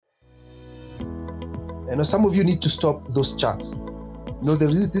some of you need to stop those chats. There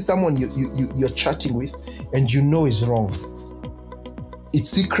is this someone you're chatting with and is wrong. It's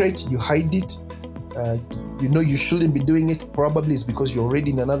secret, you hide it. You shouldn't be doing it. Probably it's because you're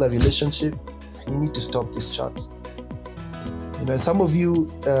already in another relationship. You need to stop these chats. And some of you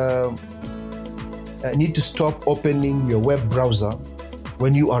need to stop opening your web browser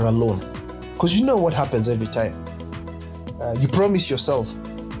when you are alone. Because you know what happens every time. You promise yourself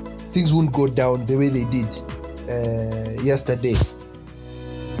things won't go down the way they did yesterday.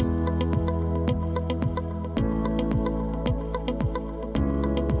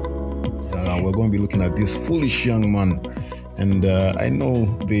 We're going to be looking at this foolish young man. And I know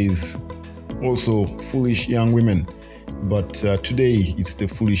there's also foolish young women. But today, it's the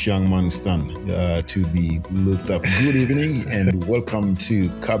foolish young man's turn to be looked up. Good evening and welcome to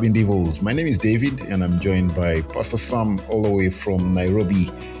Cabin Devils. My name is David and I'm joined by Pastor Sam all the way from Nairobi,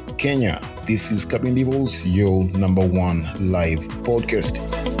 Kenya. This is Cabin Devils, your number one live podcast.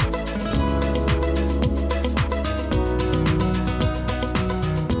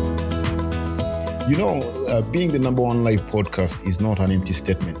 Being the number one live podcast is not an empty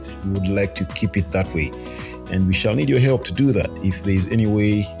statement. We would like to keep it that way. And we shall need your help to do that. If there is any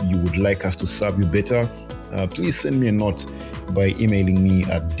way you would like us to serve you better, please send me a note by emailing me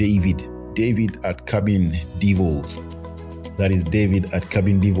at David at Cabin Devils. That is David at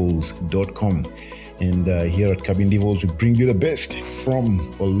cabindevils.com. And here at Cabin Devils, we bring you the best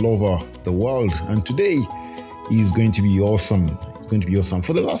from all over the world. And today is going to be awesome. It's going to be awesome.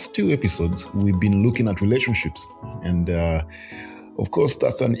 For the last 2 episodes, we've been looking at relationships. And of course,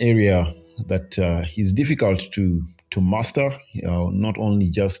 that's an area that is difficult to master, not only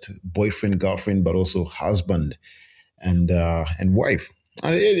just boyfriend, girlfriend, but also husband and wife.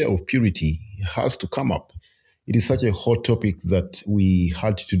 And the area of purity has to come up. It is such a hot topic that we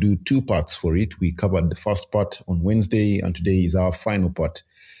had to do 2 parts for it. We covered the first part on Wednesday, and today is our final part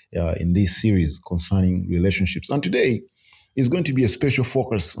in this series concerning relationships. And today is going to be a special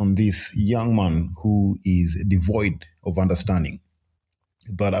focus on this young man who is devoid of understanding.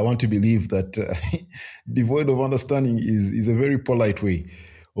 But I want to believe that devoid of understanding is a very polite way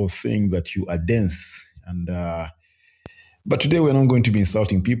of saying that you are dense. But today we're not going to be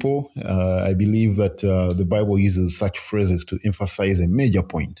insulting people. I believe that the Bible uses such phrases to emphasize a major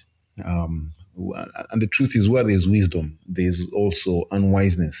point. And the truth is, where there's wisdom, there's also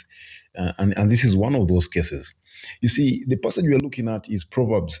unwiseness. And this is one of those cases. You see, the passage we're looking at is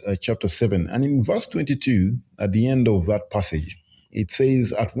Proverbs chapter 7. And in verse 22, at the end of that passage, it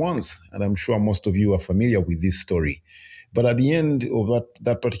says at once, and I'm sure most of you are familiar with this story, but at the end of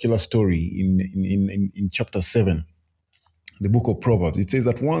that particular story in chapter 7, the book of Proverbs, it says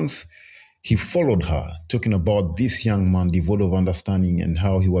at once he followed her, talking about this young man devoid of understanding and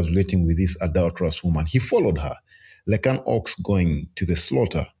how he was relating with this adulterous woman. He followed her like an ox going to the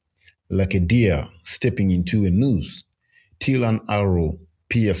slaughter, like a deer stepping into a noose, till an arrow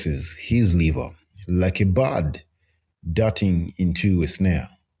pierces his liver, like a bird darting into a snare,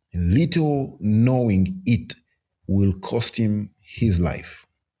 little knowing it will cost him his life.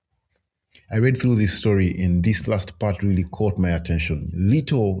 I read through this story and this last part really caught my attention.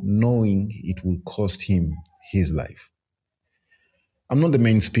 Little knowing it will cost him his life. I'm not the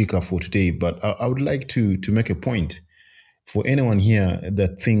main speaker for today, but I would like to make a point for anyone here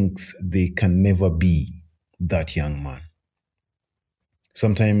that thinks they can never be that young man.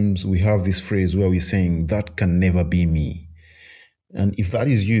 Sometimes we have this phrase where we're saying, that can never be me. And if that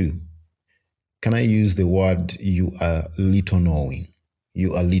is you, can I use the word, you are little knowing?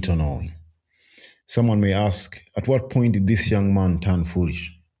 You are little knowing. Someone may ask, at what point did this young man turn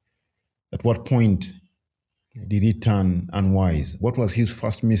foolish? At what point did he turn unwise? What was his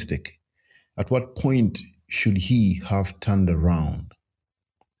first mistake? At what point should he have turned around?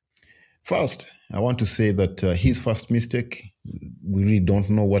 First, I want to say that his first mistake, we really don't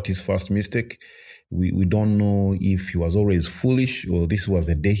know what his first mistake. We don't know if he was always foolish or this was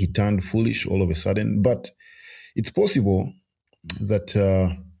the day he turned foolish all of a sudden. But it's possible that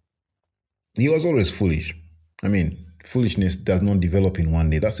he was always foolish. I mean, foolishness does not develop in one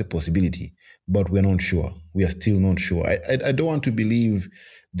day. That's a possibility, but we're not sure. We are still not sure. I don't want to believe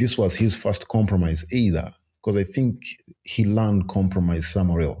this was his first compromise either, because I think he learned compromise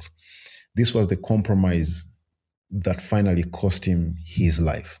somewhere else. This was the compromise that finally cost him his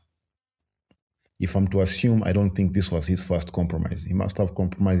life. If I'm to assume, I don't think this was his first compromise. He must have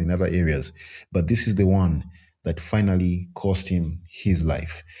compromised in other areas, but this is the one that finally cost him his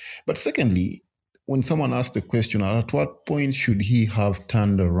life. But secondly, when someone asks the question, at what point should he have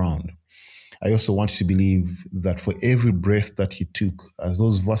turned around? I also want to believe that for every breath that he took, as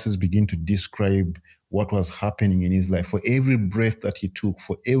those verses begin to describe what was happening in his life, for every breath that he took,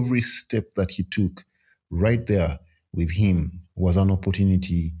 for every step that he took, right there with him was an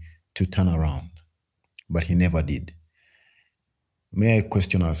opportunity to turn around. But he never did. May I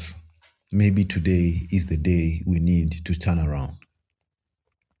question us? Maybe today is the day we need to turn around.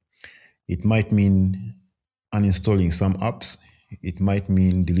 It might mean uninstalling some apps. It might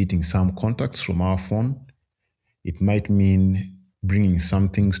mean deleting some contacts from our phone. It might mean bringing some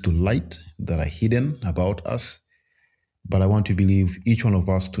things to light that are hidden about us. But I want to believe each one of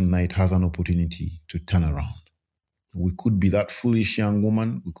us tonight has an opportunity to turn around. We could be that foolish young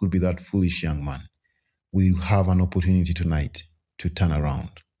woman. We could be that foolish young man. We have an opportunity tonight to turn around.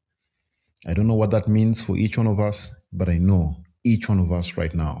 I don't know what that means for each one of us, but I know each one of us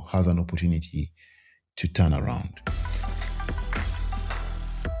right now has an opportunity to turn around.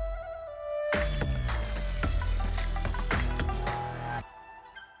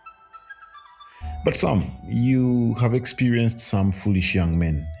 But Sam, you have experienced some foolish young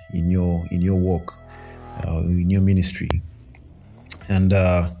men in your walk, in your ministry, and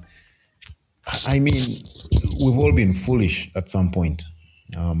I mean, we've all been foolish at some point.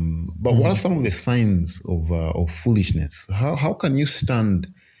 But what are some of the signs of foolishness? How can you stand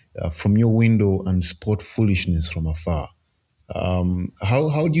from your window and spot foolishness from afar?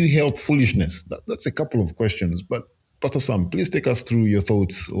 How do you help foolishness? That's a couple of questions. But Pastor Sam, please take us through your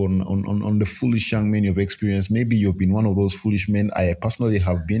thoughts on the foolish young men you've experienced. Maybe you've been one of those foolish men. I personally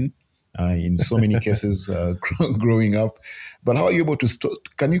have been in so many cases growing up. But how are you able to?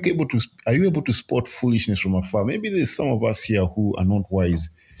 Are you able to spot foolishness from afar? Maybe there's some of us here who are not wise,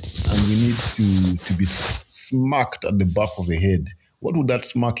 and we need to be smacked at the back of the head. What would that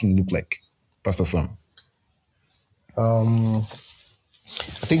smacking look like, Pastor Sam? I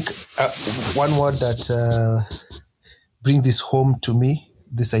think one word that brings this home to me,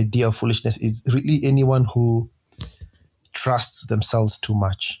 this idea of foolishness, is really anyone who trusts themselves too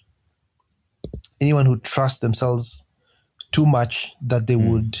much. Anyone who trusts themselves too much that they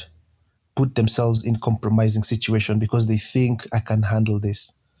would put themselves in compromising situation because they think I can handle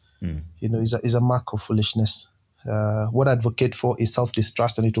this. Is a mark of foolishness. What I advocate for is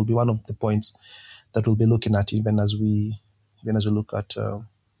self-distrust, and it will be one of the points that we'll be looking at even as we look at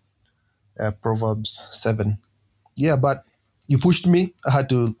Proverbs 7. Yeah, but you pushed me. I had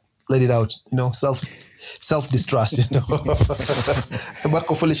to let it out. Self-distrust. The mark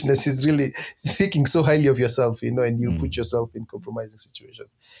of foolishness is really thinking so highly of yourself. And you put yourself in compromising situations.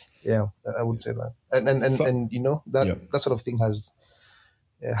 Yeah, I would say that. And that sort of thing has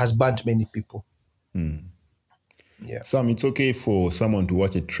burnt many people. Yeah. Sam, it's okay for someone to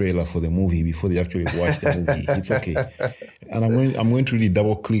watch a trailer for the movie before they actually watch the movie. It's okay. And I'm going to really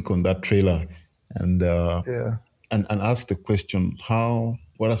double click on that trailer and ask the question,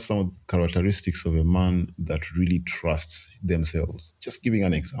 what are some of the characteristics of a man that really trusts themselves? Just giving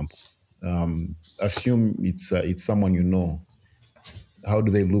an example. Assume it's someone you know. How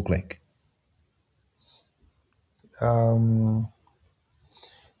do they look like?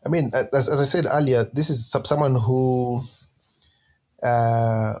 I mean, as I said earlier, this is someone who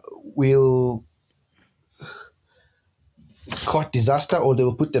will court disaster, or they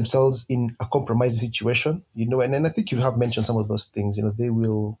will put themselves in a compromising situation, and then I think you have mentioned some of those things. They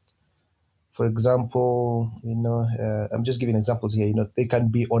will, for example, I'm just giving examples here. They can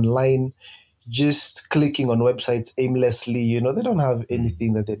be online just clicking on websites aimlessly. They don't have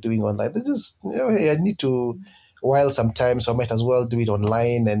anything that they're doing online. They just, hey, I need to while some time, so I might as well do it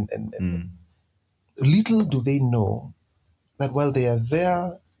online. And little do they know that while they are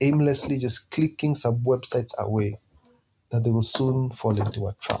there aimlessly just clicking some websites away, that they will soon fall into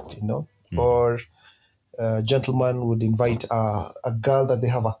a trap, Or a gentleman would invite a girl that they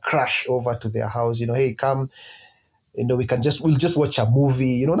have a crush over to their house, hey, come, we'll just watch a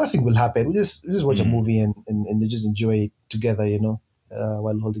movie, nothing will happen. We'll just watch a movie and just enjoy it together,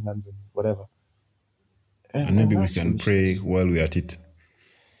 while holding hands and whatever. And maybe we can pray while we're at it.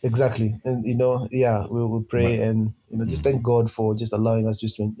 Exactly. And, we'll pray and, just thank God for just allowing us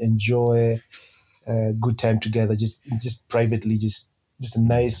just to enjoy a good time together, just privately, just a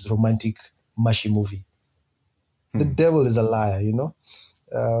nice, romantic, mushy movie. The devil is a liar,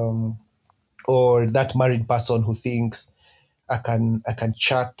 or that married person who thinks I can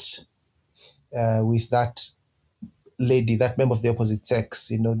chat with that lady, that member of the opposite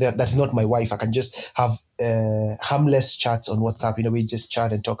sex, that's not my wife. I can just have harmless chats on WhatsApp. We just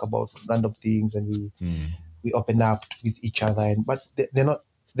chat and talk about random things, and we open up with each other. But they're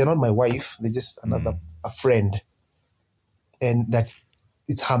not my wife. They're just a friend, and that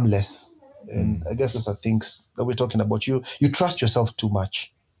it's harmless. And I guess those are things that we're talking about. You trust yourself too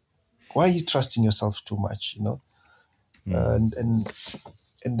much. why are you trusting yourself too much? And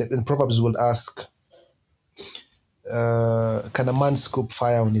Proverbs will ask, can a man scoop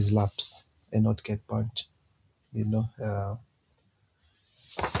fire on his laps and not get burnt? And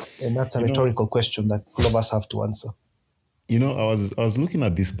that's a rhetorical question that all of us have to answer. I was looking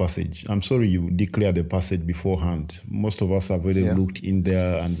at this passage. I'm sorry you declared the passage beforehand. Most of us have already looked in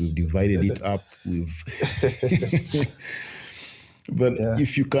there and we've divided it up. But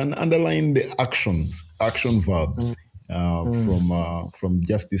if you can underline the action verbs from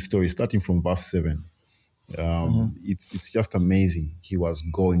just this story, starting from verse 7, it's just amazing. He was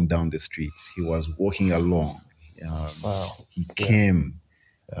going down the streets. He was walking along. He came.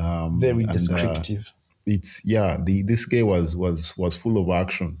 Very descriptive. This guy was full of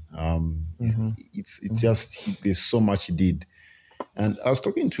action. It's just there's so much he did. And I was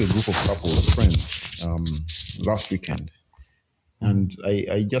talking to a group of couples, friends, last weekend, and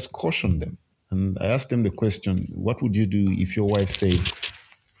I just cautioned them, and I asked them the question: what would you do if your wife said,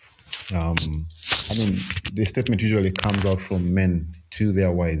 the statement usually comes out from men to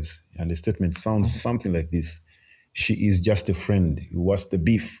their wives, and the statement sounds something like this: she is just a friend. What's the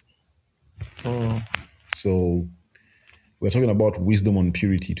beef? So we're talking about wisdom on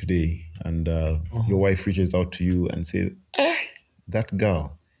purity today, and your wife reaches out to you and says, that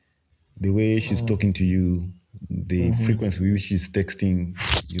girl, the way she's talking to you, the frequency with which she's texting,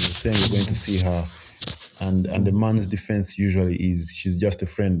 you're saying you're going to see her, and the man's defense usually is, she's just a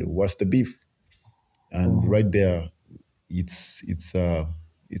friend. What's the beef? And right there, it's a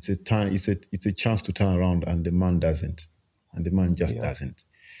chance to turn around, and the man doesn't, and the man just doesn't.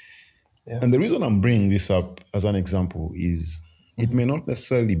 Yeah. And the reason I'm bringing this up as an example is it may not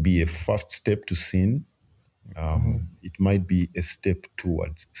necessarily be a first step to sin. It might be a step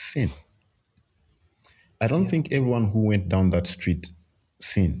towards sin. I don't think everyone who went down that street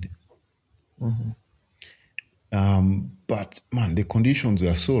sinned. But man, the conditions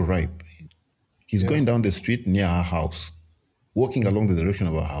were so ripe. He's going down the street near our house, walking along the direction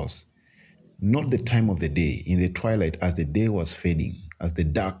of our house. Not the time of the day, in the twilight, as the day was fading, as the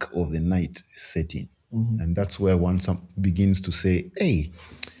dark of the night set in. And that's where one begins to say, hey,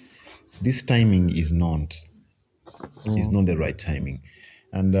 this timing is not the right timing.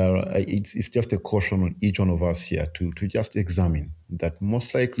 And it's just a caution on each one of us here to just examine that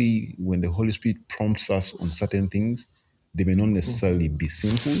most likely when the Holy Spirit prompts us on certain things, they may not necessarily be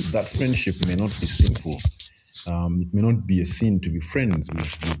sinful. That friendship may not be sinful. It may not be a sin to be friends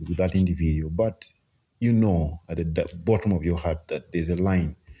with that individual, but you know at the bottom of your heart that there's a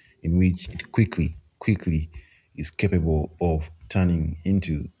line in which it quickly is capable of turning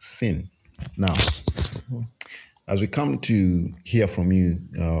into sin. Now, as we come to hear from you,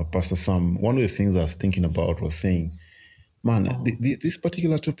 Pastor Sam, one of the things I was thinking about was saying, man, this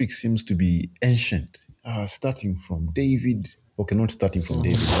particular topic seems to be ancient, starting from David. Okay, not starting from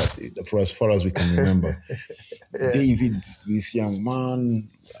David, but for as far as we can remember. David, this young man,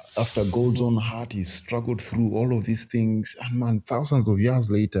 after God's own heart, he struggled through all of these things. And man, thousands of years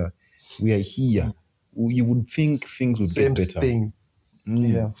later, we are here. You would think things would get better. Same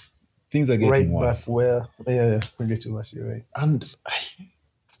thing. Things are getting worse. We're getting worse, you're right. And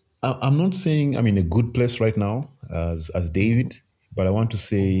I'm not saying I'm in a good place right now as David, but I want to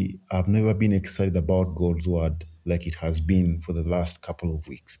say I've never been excited about God's word like it has been for the last couple of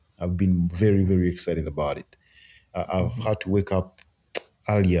weeks. I've been very, very excited about it. I've had to wake up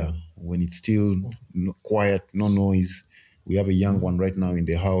earlier when it's still quiet, no noise. We have a young one right now in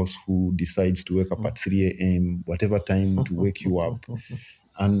the house who decides to wake up at 3 a.m., whatever time to wake you up.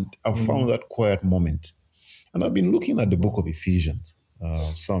 And I've found that quiet moment. And I've been looking at the book of Ephesians,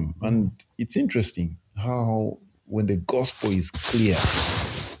 and it's interesting how when the gospel is clear,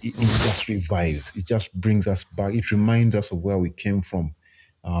 it just revives. It just brings us back. It reminds us of where we came from.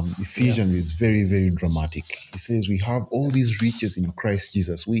 Ephesians is very, very dramatic. It says we have all these riches in Christ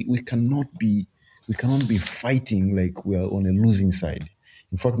Jesus. We cannot be fighting like we are on a losing side.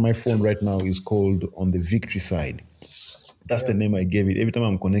 In fact, my phone right now is called on the victory side. That's the name I gave it. Every time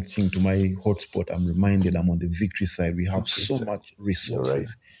I'm connecting to my hotspot, I'm reminded I'm on the victory side. We have so much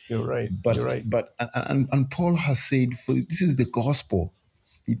resources. You're right. But Paul has said, this is the gospel.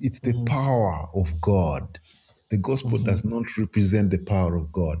 It's the power of God. The gospel does not represent the power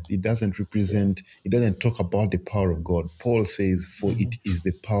of God. It doesn't talk about the power of God. Paul says, for it is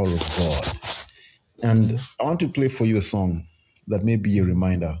the power of God. And I want to play for you a song that may be a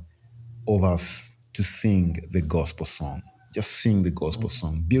reminder of us to sing the gospel song. Just sing the gospel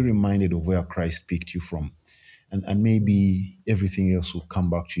song. Be reminded of where Christ picked you from. And maybe everything else will come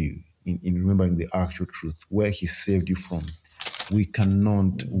back to you in remembering the actual truth, where he saved you from, We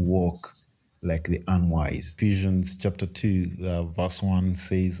cannot walk like the unwise. Ephesians chapter 2, verse 1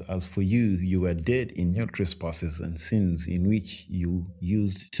 says, "As for you, you were dead in your trespasses and sins in which you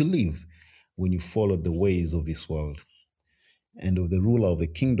used to live when you followed the ways of this world and of the ruler of the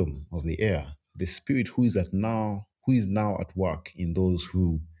kingdom of the air, the spirit who is now at work in those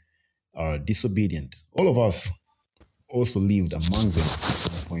who are disobedient." All of us also lived among them at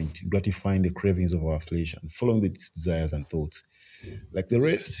some point, gratifying the cravings of our flesh and following its desires and thoughts. Like the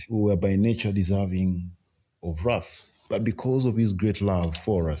rest, we were by nature deserving of wrath. But because of his great love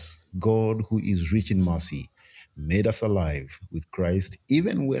for us, God, who is rich in mercy, made us alive with Christ,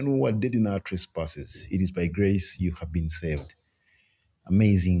 even when we were dead in our trespasses. It is by grace you have been saved.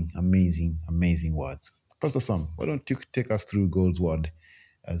 Amazing, amazing, amazing words. Pastor Sam, why don't you take us through God's word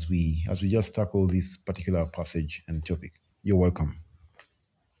as we just tackle this particular passage and topic? You're welcome.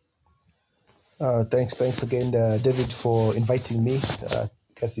 Thanks again, David, for inviting me.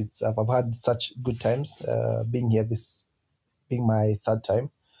 Because I've had such good times being here. This being my third time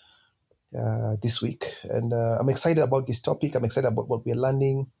this week, and I'm excited about this topic. I'm excited about what we're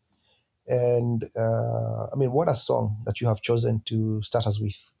learning, and what a song that you have chosen to start us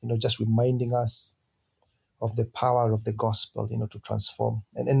with. Just reminding us of the power of the gospel, to transform.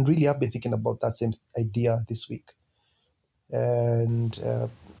 And really, I've been thinking about that same idea this week. And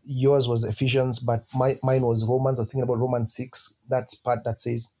yours was Ephesians, but mine was Romans. I was thinking about Romans 6, that part that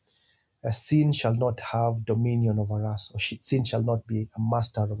says, "Sin shall not have dominion over us," or "sin shall not be a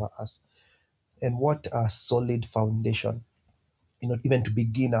master over us." And what a solid foundation, even to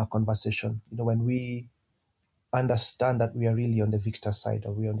begin our conversation, when we understand that we are really on the victor side,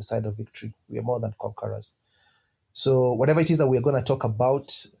 or we are on the side of victory. We are more than conquerors. So whatever it is that we're going to talk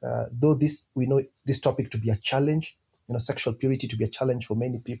about, though we know this topic to be a challenge, sexual purity to be a challenge for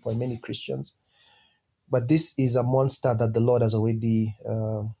many people and many Christians, but this is a monster that the Lord has already,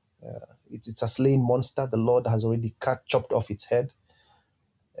 it's a slain monster. The Lord has already chopped off its head.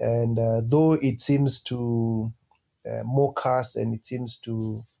 And though it seems to mock us, and it seems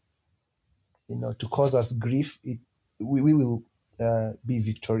to, to cause us grief, we will be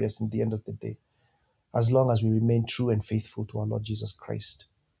victorious in the end of the day, as long as we remain true and faithful to our Lord Jesus Christ.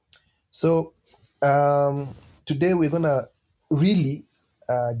 So today we're going to really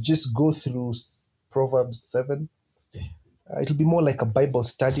just go through Proverbs 7. It'll be more like a Bible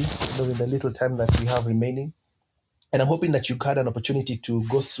study, in the little time that we have remaining. And I'm hoping that you had an opportunity to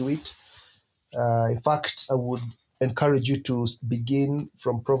go through it. In fact, I would encourage you to begin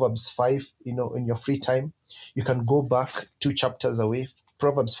from Proverbs 5, in your free time. You can go back 2 chapters away.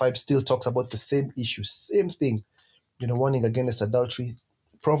 Proverbs 5 still talks about the same issue, same thing, warning against adultery.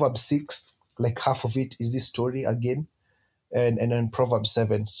 Proverbs 6, like half of it is this story again, and then Proverbs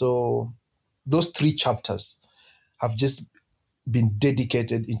 7. So those 3 chapters have just been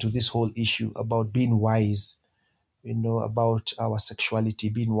dedicated into this whole issue about being wise, about our sexuality,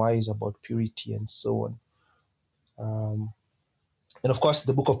 being wise about purity, and so on. And of course,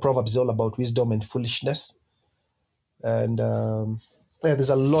 the book of Proverbs is all about wisdom and foolishness. And there's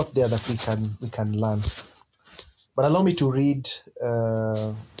a lot there that we can learn. But allow me to read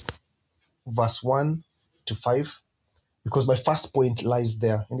verse 1 to 5, because my first point lies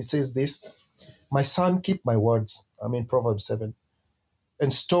there. And it says this: "My son, keep my words," Proverbs 7,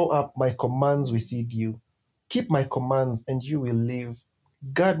 "and store up my commands within you. Keep my commands, and you will live.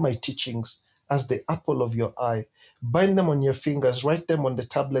 Guard my teachings as the apple of your eye. Bind them on your fingers, write them on the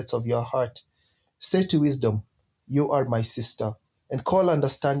tablets of your heart. Say to wisdom, 'You are my sister,' and call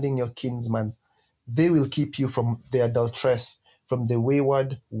understanding your kinsman. They will keep you from the adulteress, from the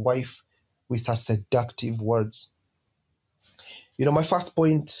wayward wife with her seductive words." My first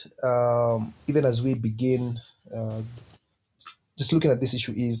point, even as we begin just looking at this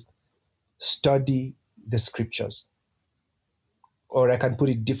issue, is study the scriptures. Or I can put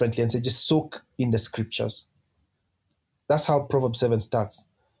it differently and say, just soak in the scriptures. That's how Proverbs 7 starts.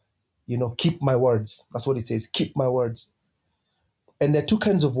 Keep my words. That's what it says. Keep my words. And there are 2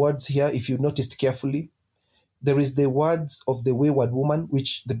 kinds of words here, if you noticed carefully. There is the words of the wayward woman,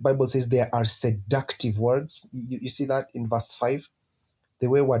 which the Bible says there are seductive words. You see that in verse 5. The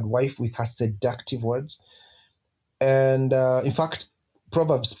wayward wife with her seductive words. And in fact,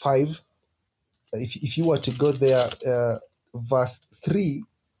 Proverbs 5, if you were to go there, verse 3,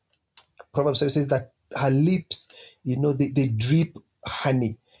 Proverbs 7 says that her lips, they drip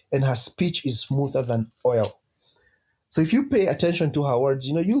honey, and her speech is smoother than oil. So if you pay attention to her words,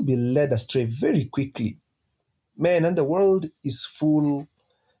 you'll be led astray very quickly. Man, and the world is full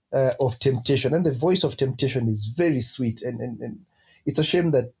of temptation, and the voice of temptation is very sweet. And it's a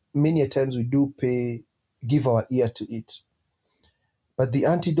shame that many a times we do give our ear to it. But the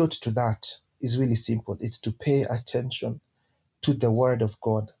antidote to that is really simple. It's to pay attention to the word of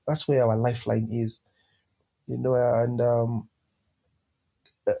God. That's where our lifeline is. And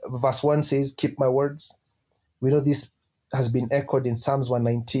verse 1 says, keep my words. We know this has been echoed in Psalms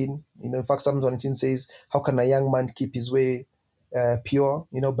 119. In fact, Psalms 119 says, how can a young man keep his way pure?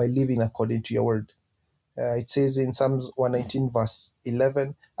 By living according to your word. It says in Psalms 119 verse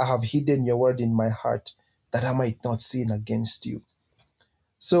 11, I have hidden your word in my heart that I might not sin against you.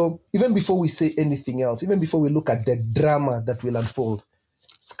 So even before we say anything else, even before we look at the drama that will unfold,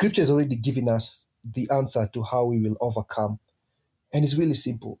 Scripture is already giving us the answer to how we will overcome. And it's really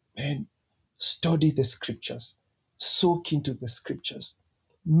simple. Man, study the Scriptures. Soak into the Scriptures.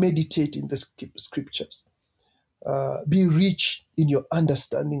 Meditate in the Scriptures. Be rich in your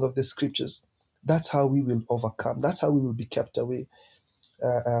understanding of the Scriptures. That's how we will overcome. That's how we will be kept away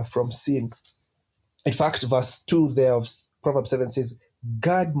from sin. In fact, verse 2 there of Proverbs 7 says,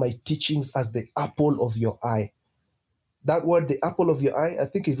 guard my teachings as the apple of your eye. That word, the apple of your eye, I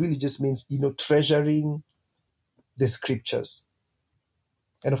think it really just means, treasuring the Scriptures.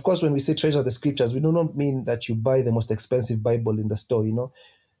 And of course, when we say treasure the Scriptures, we do not mean that you buy the most expensive Bible in the store,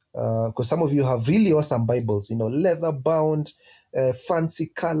 because some of you have really awesome Bibles, leather bound,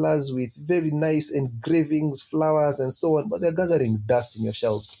 fancy colors with very nice engravings, flowers, and so on, but they're gathering dust in your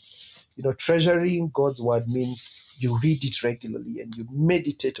shelves. Treasuring God's word means you read it regularly and you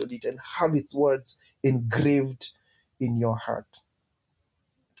meditate on it and have its words engraved in your heart.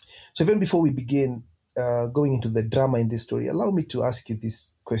 So even before we begin going into the drama in this story, allow me to ask you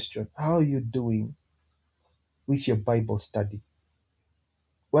this question. How are you doing with your Bible study?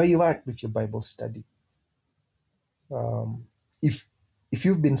 Where are you at with your Bible study? If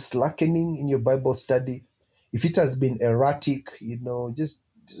you've been slackening in your Bible study, if it has been erratic, just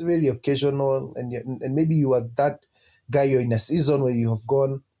very occasional, and maybe you are that guy, you're in a season where you have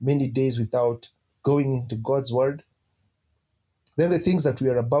gone many days without going into God's word, then the things that we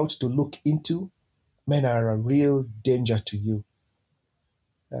are about to look into, men, are a real danger to you.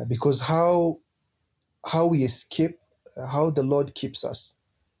 Because how we escape, how the Lord keeps us,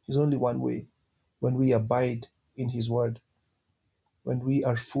 is only one way: when we abide in his word, when we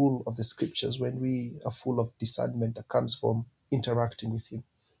are full of the Scriptures, when we are full of discernment that comes from interacting with him.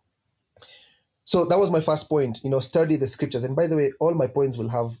 So that was my first point, study the Scriptures. And by the way, all my points will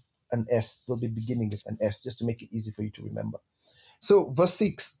have an S. They'll be beginning with an S, just to make it easy for you to remember. So verse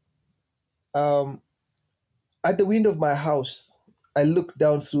 6, at the window of my house, I looked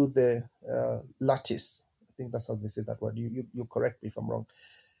down through the lattice. I think that's how they say that word. You correct me if I'm wrong.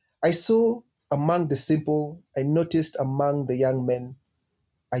 I saw among the simple, I noticed among the young men,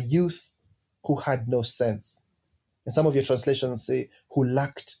 a youth who had no sense. And some of your translations say, who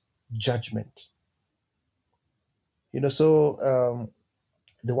lacked judgment. So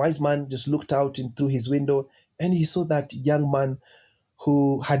the wise man just looked out through his window and he saw that young man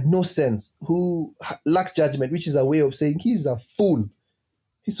who had no sense, who lacked judgment, which is a way of saying he's a fool.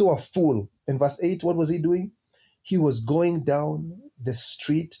 He saw a fool. In verse 8, what was he doing? He was going down the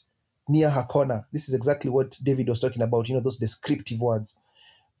street near Hakona. This is exactly what David was talking about, those descriptive words.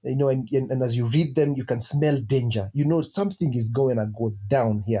 And as you read them, you can smell danger. Something is going to go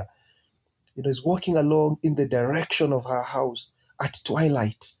down here. He's walking along in the direction of her house at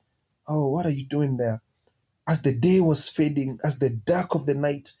twilight. Oh, what are you doing there? As the day was fading, as the dark of the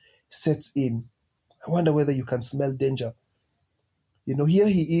night sets in, I wonder whether you can smell danger. Here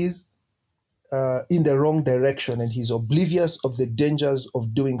he is in the wrong direction, and he's oblivious of the dangers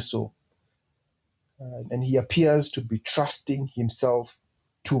of doing so. And he appears to be trusting himself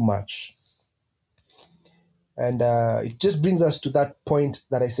too much. And it just brings us to that point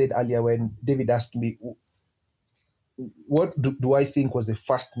that I said earlier when David asked me, what do I think was the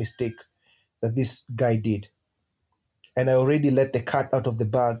first mistake that this guy did? And I already let the cat out of the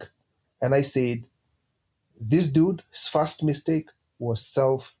bag. And I said, this dude's first mistake was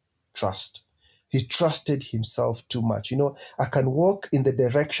self-trust. He trusted himself too much. I can walk in the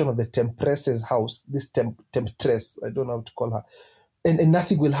direction of the temptress's house, this temptress, I don't know how to call her, and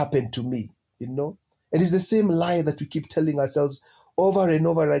nothing will happen to me, And it's the same lie that we keep telling ourselves over and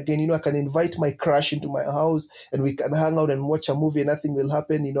over again. I can invite my crush into my house and we can hang out and watch a movie and nothing will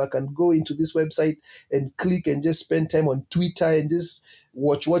happen. I can go into this website and click and just spend time on Twitter and just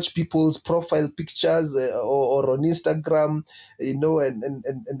watch people's profile pictures or on Instagram,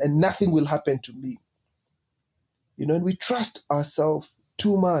 and nothing will happen to me. And we trust ourselves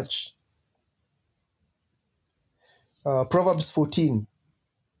too much. Proverbs 14,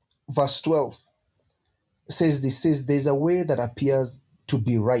 verse 12 says there's a way that appears to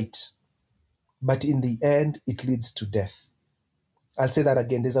be right, but in the end it leads to death. I'll say that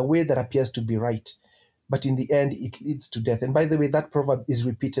again. There's a way that appears to be right, but in the end, it leads to death. And by the way, that proverb is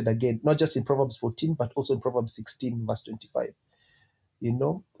repeated again, not just in Proverbs 14, but also in Proverbs 16, verse 25.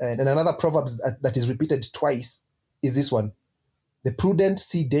 And another proverb that is repeated twice is this one: the prudent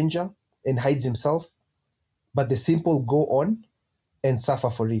see danger and hides himself, but the simple go on and suffer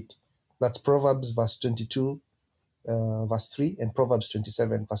for it. That's Proverbs verse 22, verse 3, and Proverbs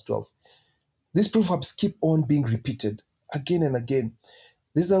 27, verse 12. These proverbs keep on being repeated again and again.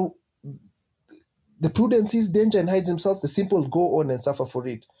 The prudent sees danger and hides himself, the simple go on and suffer for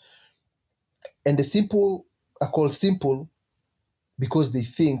it. And the simple are called simple because they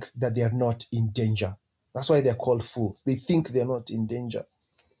think that they are not in danger. That's why they're called fools. They think they're not in danger.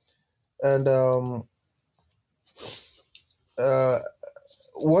 And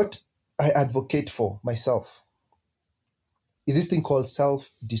what I advocate for myself is this thing called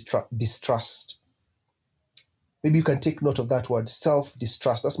self-distrust. Maybe you can take note of that word,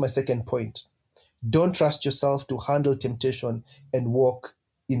 self-distrust. That's my second point. Don't trust yourself to handle temptation and walk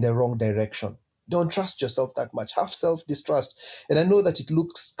in the wrong direction. Don't trust yourself that much. Have self-distrust. And I know that it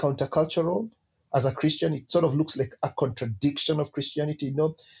looks countercultural as a Christian. It sort of looks like a contradiction of Christianity,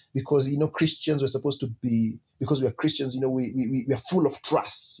 because, Christians were supposed to be, because we are Christians, we are full of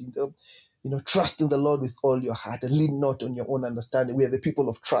trust, trust in the Lord with all your heart and lean not on your own understanding. We are the people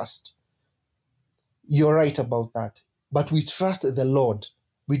of trust. You're right about that. But we trust the Lord.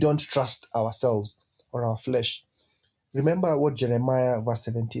 We don't trust ourselves or our flesh. Remember what Jeremiah verse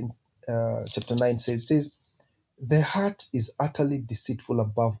 17, chapter 9 says. It says, the heart is utterly deceitful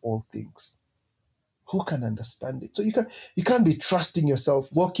above all things. Who can understand it? So you can't be trusting yourself,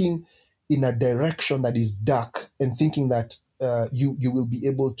 walking in a direction that is dark and thinking that you will be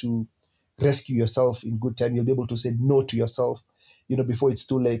able to rescue yourself in good time. You'll be able to say no to yourself, before it's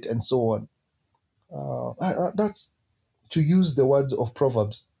too late and so on. That's, to use the words of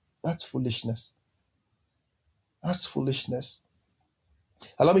Proverbs, that's foolishness. That's foolishness.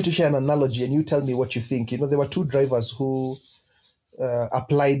 Allow me to share an analogy and you tell me what you think. There were two drivers who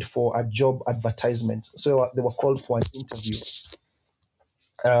applied for a job advertisement. So they were called for an interview.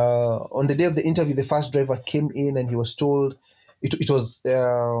 On the day of the interview, the first driver came in and he was told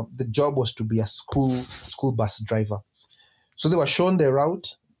the job was to be a school bus driver. So they were shown the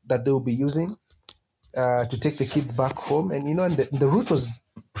route that they will be using to take the kids back home. And, and the route was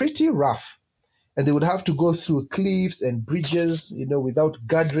pretty rough. And they would have to go through cliffs and bridges, without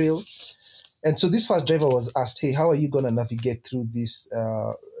guardrails. And so this first driver was asked, hey, how are you going to navigate through this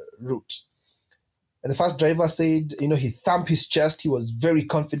route? And the first driver said, he thumped his chest. He was very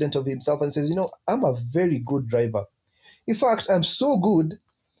confident of himself and says, I'm a very good driver. In fact, I'm so good,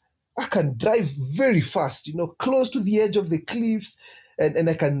 I can drive very fast, close to the edge of the cliffs, and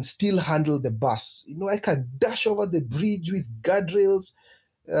I can still handle the bus. I can dash over the bridge with guardrails.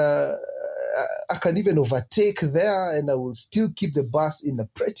 I can even overtake there, and I will still keep the bus in a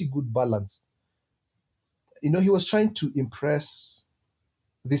pretty good balance. He was trying to impress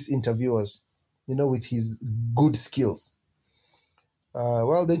these interviewers, with his good skills.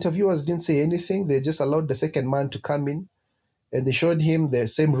 Well, the interviewers didn't say anything. They just allowed the second man to come in, and they showed him the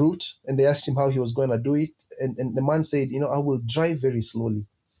same route, and they asked him how he was going to do it. And the man said, I will drive very slowly.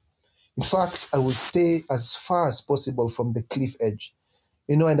 In fact, I will stay as far as possible from the cliff edge,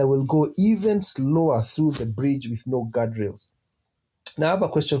 and I will go even slower through the bridge with no guardrails. Now, I have a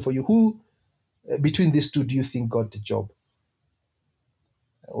question for you. Who between these two do you think got the job?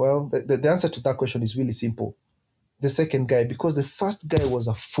 Well, the answer to that question is really simple. The second guy, because the first guy was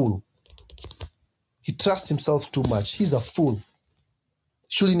a fool. He trusts himself too much. He's a fool.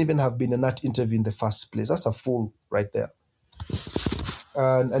 Shouldn't even have been in that interview in the first place. That's a fool right there.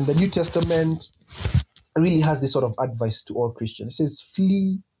 And the New Testament really has this sort of advice to all Christians. It says,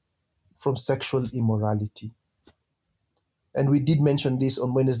 flee from sexual immorality. And we did mention this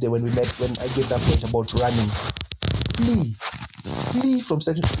on Wednesday when I gave that point about running. Flee from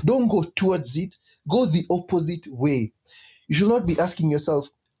sexual. Don't go towards it. Go the opposite way. You should not be asking yourself,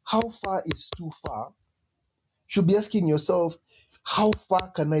 how far is too far? You should be asking yourself, how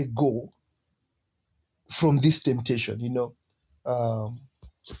far can I go from this temptation?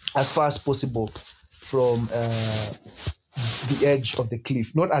 As far as possible from the edge of the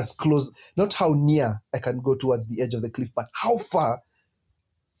cliff. Not as close, not how near I can go towards the edge of the cliff, but how far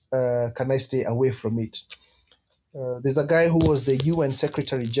can I stay away from it? There's a guy who was the UN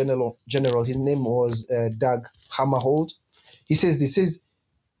Secretary General. His name was Dag Hammarskjöld. He says,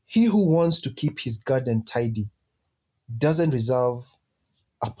 he who wants to keep his garden tidy doesn't reserve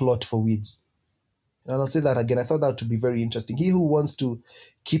a plot for weeds. And I'll say that again. I thought that would be very interesting. He who wants to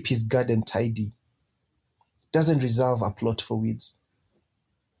keep his garden tidy doesn't reserve a plot for weeds.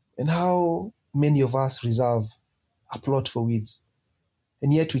 And how many of us reserve a plot for weeds,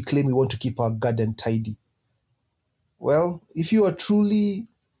 and yet we claim we want to keep our garden tidy. Well, if you are truly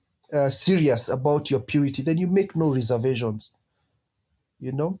serious about your purity, then you make no reservations,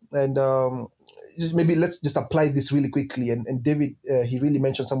 and maybe let's just apply this really quickly. And David, he really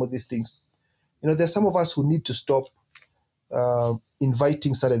mentioned some of these things. There's some of us who need to stop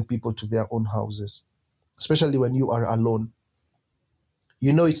inviting certain people to their own houses, especially when you are alone.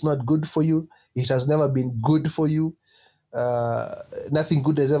 It's not good for you. It has never been good for you. Nothing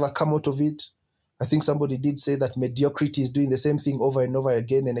good has ever come out of it. I think somebody did say that mediocrity is doing the same thing over and over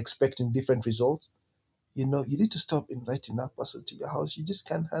again and expecting different results. You need to stop inviting that person to your house. You just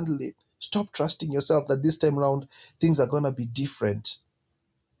can't handle it. Stop trusting yourself that this time around things are going to be different.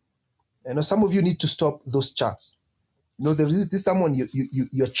 Some of you need to stop those chats. There is this someone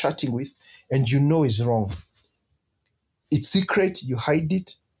you're chatting with and is wrong. It's secret, you hide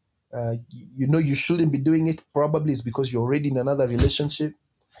it. You shouldn't be doing it. Probably it's because you're already in another relationship.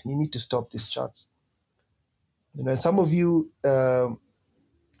 And you need to stop these chats. And some of you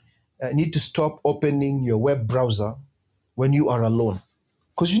need to stop opening your web browser when you are alone.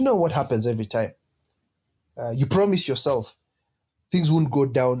 Because you know what happens every time. You promise yourself things won't go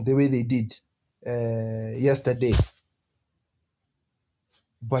down the way they did yesterday.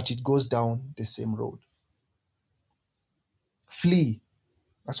 But it goes down the same road. Flee.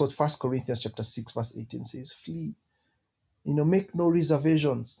 That's what 1 Corinthians chapter 6 verse 18 says. Flee. Make no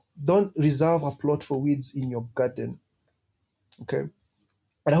reservations. Don't reserve a plot for weeds in your garden. Okay?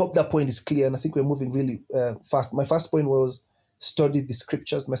 And I hope that point is clear. And I think we're moving really fast. My first point was study the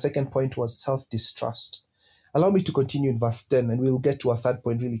scriptures. My second point was self-distrust. Allow me to continue in verse 10, and we'll get to our third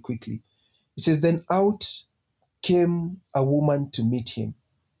point really quickly. It says, then out came a woman to meet him,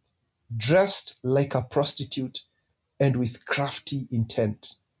 dressed like a prostitute and with crafty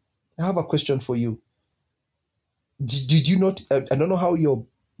intent. I have a question for you. Did you not, I don't know how your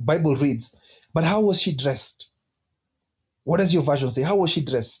Bible reads, but how was she dressed? What does your version say? How was she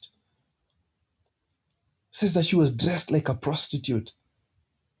dressed? It says that she was dressed like a prostitute.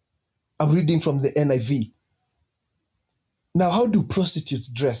 I'm reading from the NIV. Now, how do prostitutes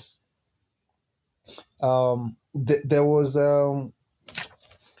dress? There was a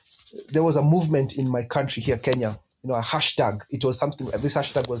movement in my country here, Kenya. A hashtag. It was something. This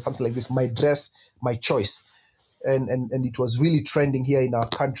hashtag was something like this: "My dress, my choice," and it was really trending here in our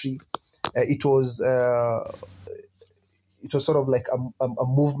country. It was sort of like a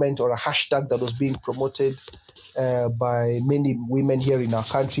movement or a hashtag that was being promoted by many women here in our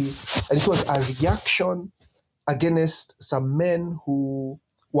country, and it was a reaction against some men who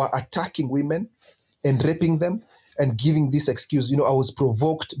were attacking women and raping them and giving this excuse. I was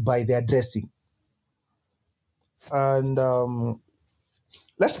provoked by their dressing. And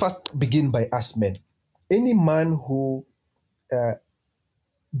let's first begin by us men. Any man who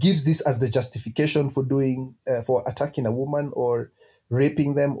gives this as the justification for for attacking a woman or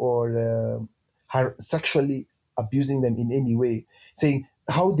raping them or sexually abusing them in any way, saying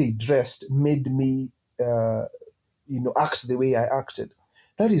how they dressed made me act the way I acted,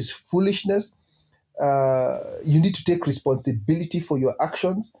 that is foolishness. You need to take responsibility for your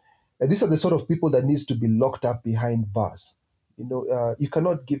actions. These are the sort of people that needs to be locked up behind bars. You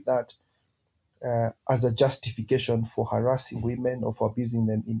cannot give that as a justification for harassing women or for abusing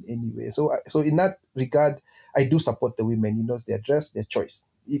them in any way. So in that regard, I do support the women. Their dress, their choice,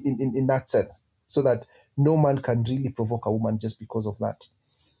 in that sense, so that no man can really provoke a woman just because of that.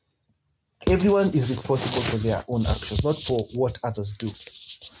 Everyone is responsible for their own actions, not for what others do.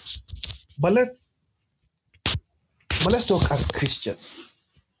 But let's talk as Christians.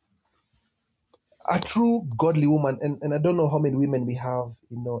 A true godly woman, and I don't know how many women we have,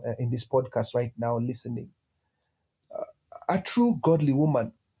 in this podcast right now listening. A true godly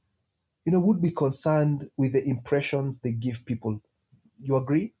woman, would be concerned with the impressions they give people. You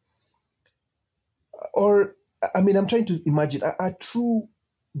agree? Or, I'm trying to imagine a true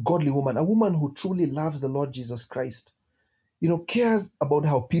godly woman, a woman who truly loves the Lord Jesus Christ, cares about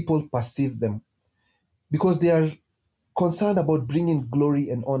how people perceive them because they are concerned about bringing glory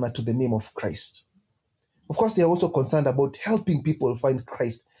and honor to the name of Christ. Of course, they are also concerned about helping people find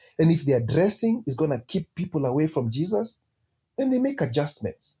Christ. And if their dressing is going to keep people away from Jesus, then they make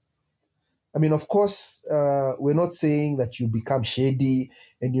adjustments. Of course, we're not saying that you become shady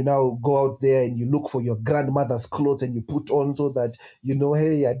and you now go out there and you look for your grandmother's clothes and you put on so that,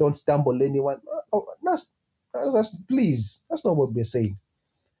 hey, I don't stumble anyone. Please, that's not what we're saying.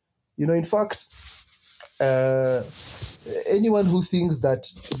 In fact, anyone who thinks that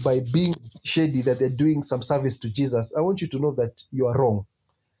by being shady that they're doing some service to Jesus, I want you to know that you are wrong.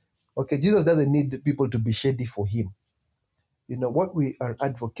 Okay, Jesus doesn't need people to be shady for him. What we are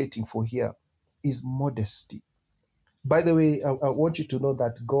advocating for here is modesty. By the way, I want you to know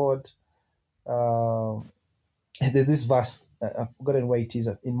that God, there's this verse, I've forgotten where it is,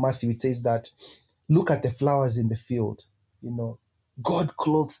 in Matthew, it says that, look at the flowers in the field. God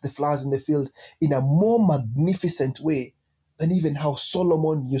clothes the flowers in the field in a more magnificent way than even how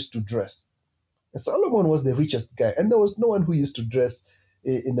Solomon used to dress. And Solomon was the richest guy, and there was no one who used to dress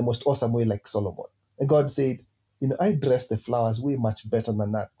in the most awesome way like Solomon. And God said, I dress the flowers way much better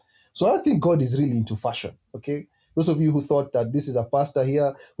than that. So I think God is really into fashion, okay? Those of you who thought that this is a pastor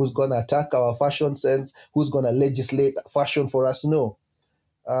here who's going to attack our fashion sense, who's going to legislate fashion for us, no.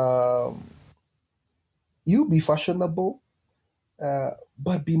 You be fashionable,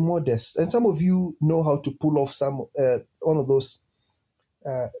 but be modest. And some of you know how to pull off one of those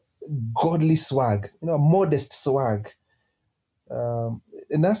godly swag, a modest swag.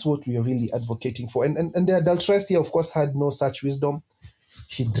 And that's what we are really advocating for. And the adulteress here, of course, had no such wisdom.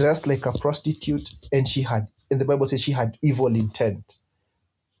 She dressed like a prostitute, and the Bible says she had evil intent.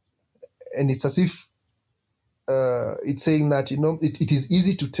 And it's as if it's saying that, it is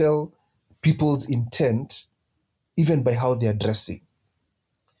easy to tell people's intent even by how they're dressing.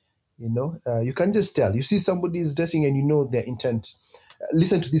 You can just tell. You see somebody is dressing and you know their intent.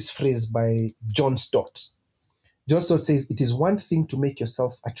 Listen to this phrase by John Stott. John Stott says, it is one thing to make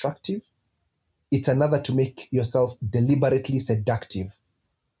yourself attractive. It's another to make yourself deliberately seductive.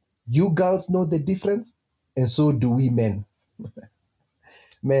 You girls know the difference, and so do we men.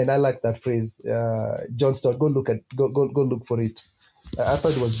 Man, I like that phrase. John Stott, go look for it. I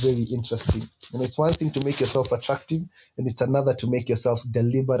thought it was very interesting. And it's one thing to make yourself attractive, and it's another to make yourself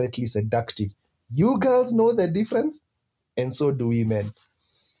deliberately seductive. You girls know the difference, and so do we men.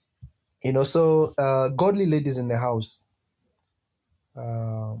 So godly ladies in the house,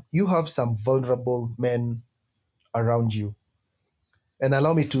 you have some vulnerable men around you. And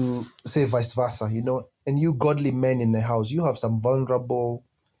allow me to say vice versa, and you godly men in the house, you have some vulnerable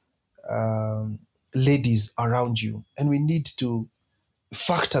ladies around you. And we need to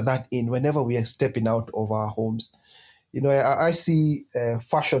factor that in whenever we are stepping out of our homes. I see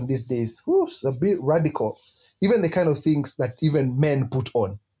fashion these days, it's a bit radical. Even the kind of things that even men put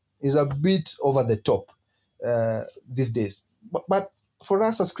on is a bit over the top these days. But for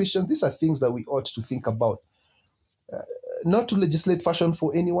us as Christians, these are things that we ought to think about. Not to legislate fashion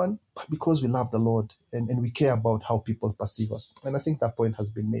for anyone, but because we love the Lord and we care about how people perceive us. And I think that point has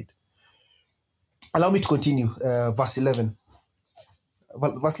been made. Allow me to continue. Verse 11.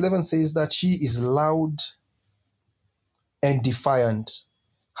 Verse 11 says that she is loud and defiant.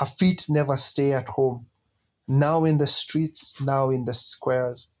 Her feet never stay at home. Now in the streets, now in the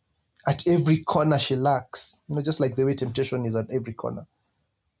squares. At every corner she lurks. Just like the way temptation is at every corner.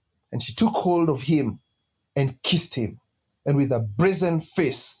 And she took hold of him and kissed him. And with a brazen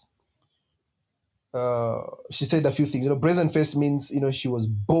face, she said a few things. Brazen face means, she was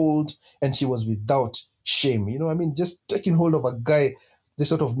bold and she was without shame. Just taking hold of a guy just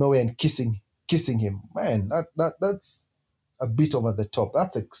sort of nowhere and kissing him. Man, that's a bit over the top.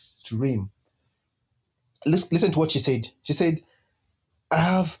 That's extreme. Listen to what she said. She said, I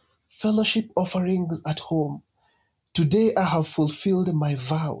have fellowship offerings at home. Today I have fulfilled my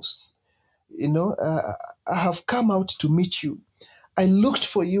vows. I have come out to meet you. I looked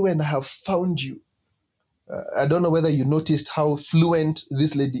for you and I have found you. I don't know whether you noticed how fluent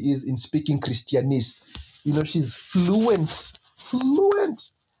this lady is in speaking Christianese. She's fluent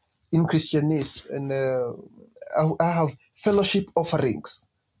in Christianese. And I have fellowship offerings.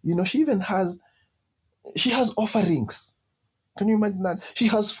 She has offerings. Can you imagine that? She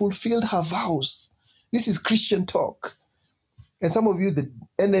has fulfilled her vows. This is Christian talk. And some of you, the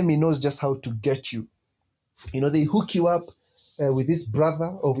enemy knows just how to get you. They hook you up with this brother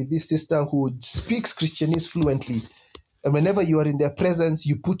or with this sister who speaks Christianese fluently. And whenever you are in their presence,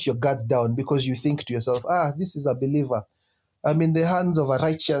 you put your guards down because you think to yourself, this is a believer. I'm in the hands of a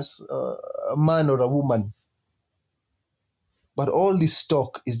righteous man or a woman. But all this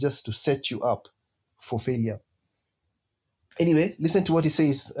talk is just to set you up for failure. Anyway, listen to what he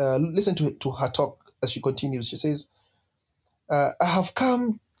says. Listen to her talk as she continues. She says, I have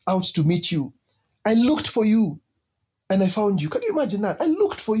come out to meet you. I looked for you and I found you. Can you imagine that? I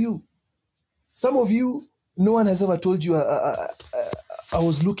looked for you. Some of you, no one has ever told you I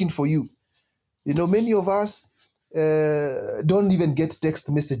was looking for you. Many of us don't even get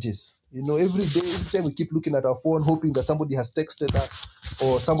text messages. Every time we keep looking at our phone, hoping that somebody has texted us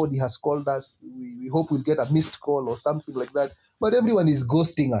or somebody has called us. We hope we'll get a missed call or something like that. But everyone is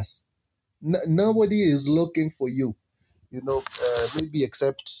ghosting us. Nobody is looking for you. maybe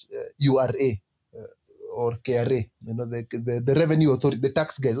except URA or KRA, the revenue authority, the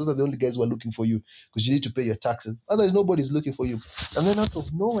tax guys. Those are the only guys who are looking for you because you need to pay your taxes. Otherwise, nobody's looking for you. And then out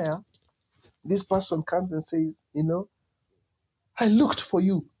of nowhere, this person comes and says, I looked for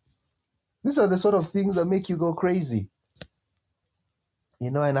you. These are the sort of things that make you go crazy.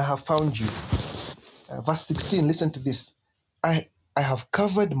 And I have found you. Verse 16, listen to this. I have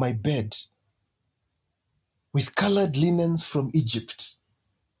covered my bed with colored linens from Egypt.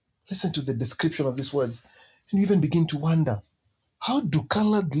 Listen to the description of these words. And you even begin to wonder, how do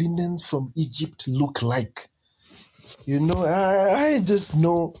colored linens from Egypt look like? I just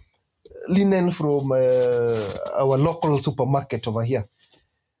know linen from our local supermarket over here.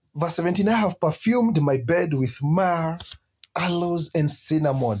 Verse 17, I have perfumed my bed with myrrh, aloes, and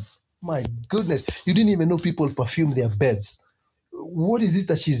cinnamon. My goodness, you didn't even know people perfume their beds. What is it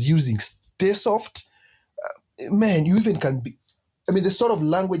that she's using? Stay soft? Man, you even can be... the sort of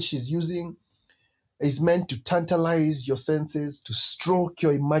language she's using is meant to tantalize your senses, to stroke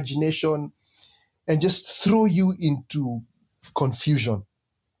your imagination, and just throw you into confusion.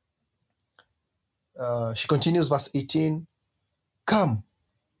 She continues, verse 18, come,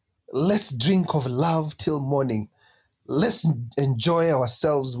 let's drink of love till morning. Let's enjoy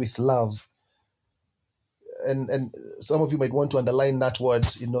ourselves with love. And some of you might want to underline that word,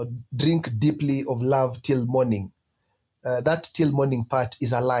 drink deeply of love till morning. That till morning part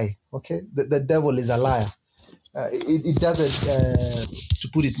is a lie, okay? The devil is a liar. It doesn't, to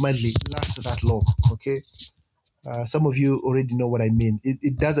put it mildly, last that long, okay? Some of you already know what I mean.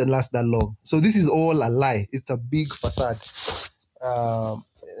 It doesn't last that long. So this is all a lie. It's a big facade.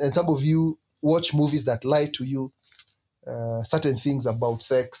 And some of you watch movies that lie to you, certain things about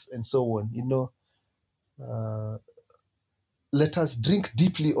sex and so on, let us drink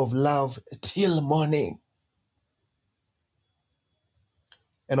deeply of love till morning.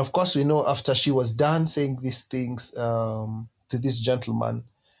 And of course, we know after she was done saying these things to this gentleman,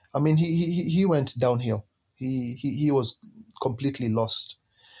 he went downhill. He was completely lost.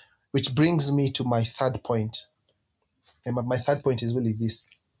 Which brings me to my third point. And my third point is really this.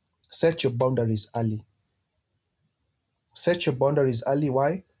 Set your boundaries early. Set your boundaries early.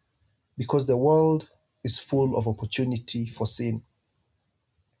 Why? Because the world is full of opportunity for sin.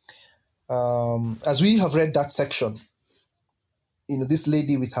 As we have read that section, this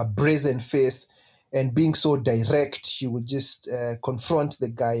lady with her brazen face and being so direct, she would just confront the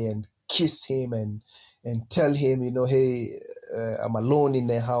guy and kiss him and tell him, hey, I'm alone in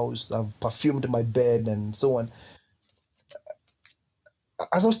the house, I've perfumed my bed and so on.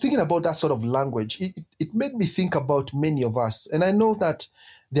 As I was thinking about that sort of language, it made me think about many of us. And I know that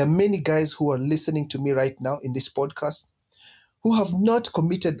there are many guys who are listening to me right now in this podcast who have not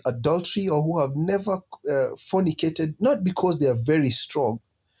committed adultery or who have never fornicated, not because they are very strong,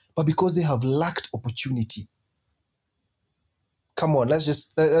 but because they have lacked opportunity. Come on, let's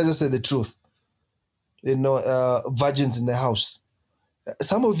just say the truth. Virgins in the house.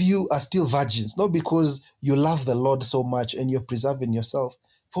 Some of you are still virgins, not because you love the Lord so much and you're preserving yourself.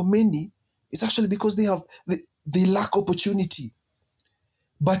 For many, it's actually because they lack opportunity.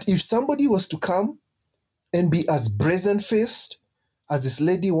 But if somebody was to come and be as brazen-faced as this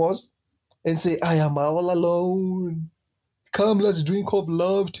lady was and say, I am all alone, come, let's drink of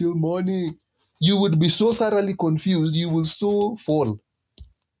love till morning, you would be so thoroughly confused, you will so fall.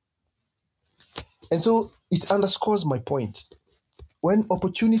 And so it underscores my point. When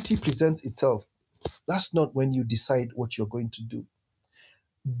opportunity presents itself, that's not when you decide what you're going to do.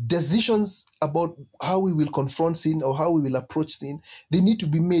 Decisions about how we will confront sin or how we will approach sin, they need to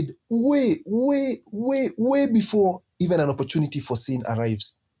be made way, way, way, way before even an opportunity for sin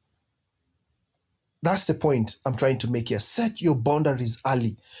arrives. That's the point I'm trying to make here. Set your boundaries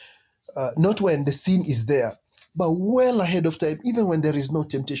early. Not when the sin is there, but well ahead of time, even when there is no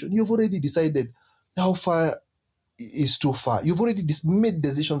temptation. You've already decided how far is too far. You've already made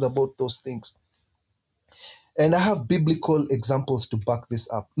decisions about those things. And I have biblical examples to back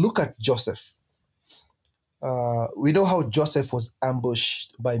this up. Look at Joseph. We know how Joseph was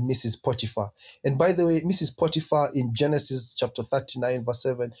ambushed by Mrs. Potiphar. And by the way, Mrs. Potiphar in Genesis chapter 39, verse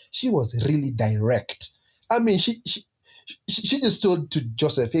 7, she was really direct. She just told to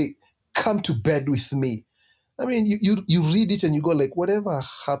Joseph, hey, come to bed with me. You read it and you go like, whatever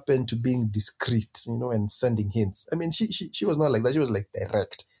happened to being discreet, and sending hints? She was not like that. She was like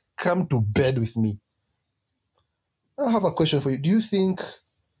direct. Come to bed with me. I have a question for you. Do you think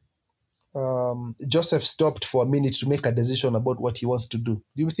Joseph stopped for a minute to make a decision about what he wants to do?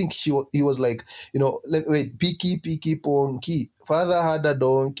 Do you think he was like, wait, picky, ponky? Father had a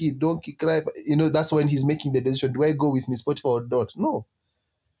donkey cried. That's when he's making the decision. Do I go with Miss Potiphar or not? No.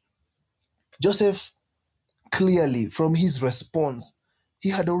 Joseph, clearly from his response, he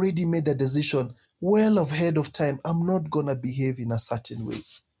had already made the decision well ahead of time. I'm not going to behave in a certain way.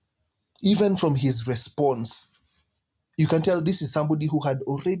 Even from his response, you can tell this is somebody who had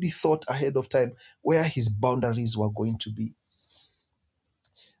already thought ahead of time where his boundaries were going to be.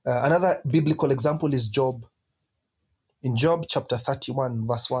 Another biblical example is Job. In Job chapter 31,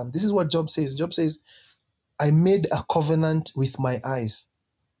 verse 1, this is what Job says. Job says, I made a covenant with my eyes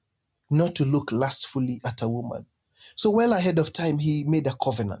not to look lustfully at a woman. So well ahead of time, he made a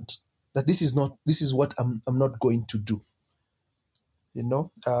covenant that this is what I'm not going to do.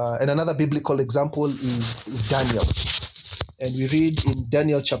 And another biblical example is Daniel. And we read in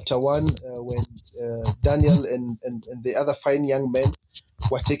Daniel chapter 1, when Daniel and the other fine young men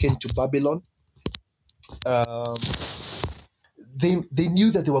were taken to Babylon, they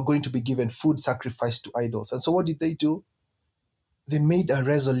knew that they were going to be given food sacrificed to idols. And so what did they do? They made a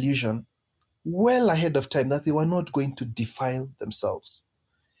resolution well ahead of time that they were not going to defile themselves.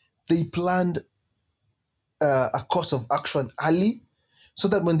 They planned a course of action early so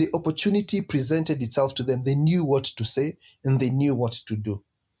that when the opportunity presented itself to them, they knew what to say and they knew what to do.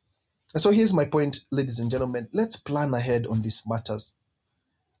 And so here's my point, ladies and gentlemen. Let's plan ahead on these matters.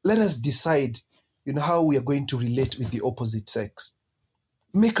 Let us decide, how we are going to relate with the opposite sex.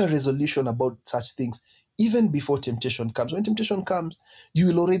 Make a resolution about such things even before temptation comes. When temptation comes, you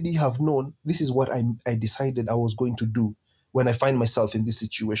will already have known this is what I decided I was going to do when I find myself in this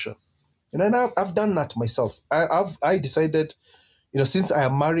situation. And I've done that myself. I decided, since I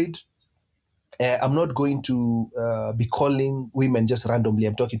am married, I'm not going to be calling women just randomly.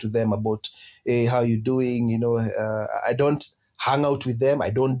 I'm talking to them about, hey, how you doing? I don't hang out with them.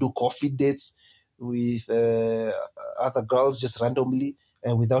 I don't do coffee dates with other girls just randomly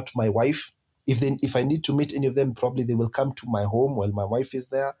without my wife. If I need to meet any of them, probably they will come to my home while my wife is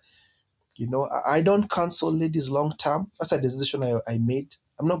there. I don't cancel ladies long term. That's a decision I made.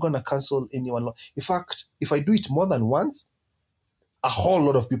 I'm not going to cancel anyone. In fact, if I do it more than once, a whole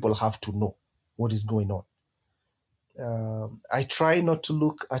lot of people have to know what is going on. I try not to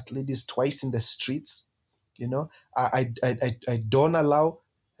look at ladies twice in the streets. I don't allow,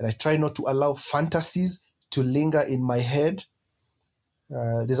 and I try not to allow fantasies to linger in my head.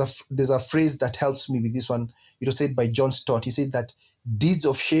 There's a phrase that helps me with this one. It was said by John Stott. He said that deeds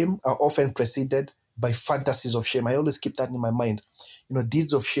of shame are often preceded by fantasies of shame. I always keep that in my mind.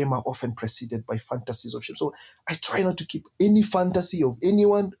 Deeds of shame are often preceded by fantasies of shame. So I try not to keep any fantasy of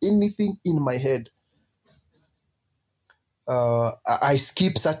anyone, anything in my head. I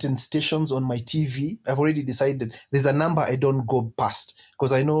skip certain stations on my TV. I've already decided there's a number I don't go past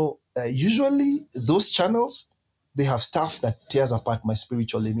because I know usually those channels, they have stuff that tears apart my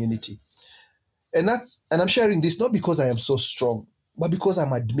spiritual immunity. And I'm sharing this not because I am so strong, but because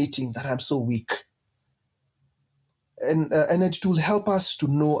I'm admitting that I'm so weak. And it will help us to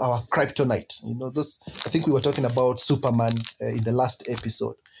know our kryptonite. I think we were talking about Superman in the last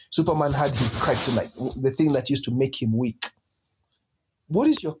episode. Superman had his kryptonite, the thing that used to make him weak. What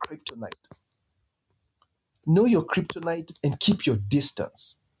is your kryptonite? Know your kryptonite and keep your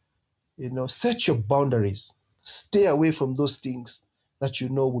distance. Set your boundaries. Stay away from those things that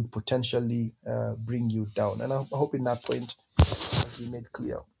would potentially bring you down. And I'm hoping that point has been made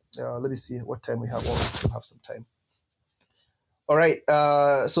clear. Let me see what time we have. We still have some time. All right.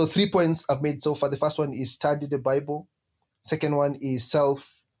 So 3 points I've made so far. The first one is study the Bible. Second one is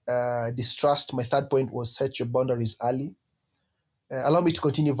self-distrust. My third point was set your boundaries early. Allow me to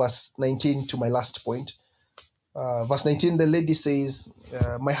continue verse 19 to my last point. Verse 19, the lady says,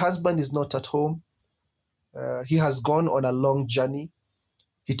 my husband is not at home. He has gone on a long journey.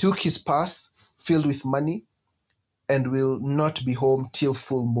 He took his purse filled with money and will not be home till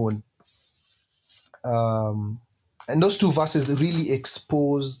full moon. And those two verses really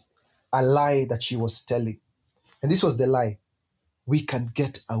expose a lie that she was telling. And this was the lie. We can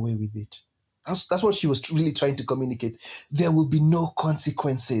get away with it. That's what she was really trying to communicate. There will be no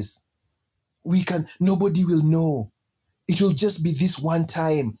consequences. Nobody will know. It will just be this one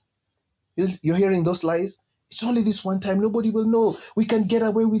time. You're hearing those lies? It's only this one time. Nobody will know. We can get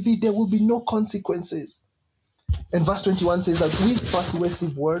away with it. There will be no consequences. And verse 21 says that with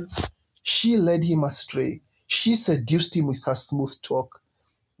persuasive words, she led him astray. She seduced him with her smooth talk.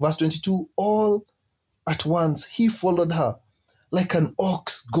 Verse 22, all at once he followed her like an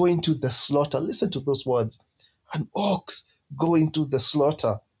ox going to the slaughter. Listen to those words. An ox going to the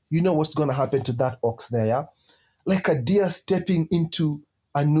slaughter. You know what's going to happen to that ox there, yeah? Like a deer stepping into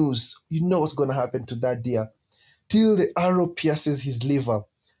a noose. You know what's going to happen to that deer. till the arrow pierces his liver,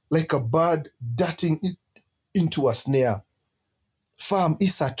 like a bird darting into a snare. Fam,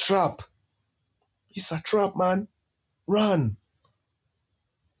 it's a trap. It's a trap, man. Run.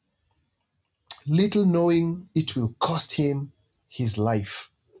 Little knowing it will cost him his life.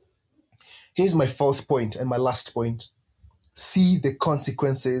 Here's my fourth point and my last point. See the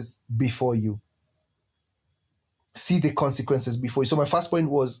consequences before you. See the consequences before you. So my first point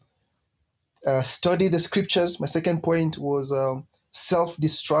was study the scriptures. My second point was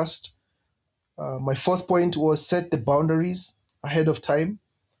self-distrust. My fourth point was set the boundaries ahead of time.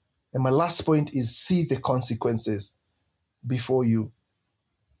 And my last point is see the consequences before you.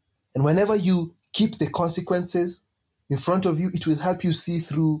 And whenever you keep the consequences in front of you, it will help you see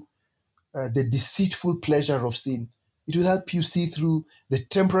through the deceitful pleasure of sin. It will help you see through the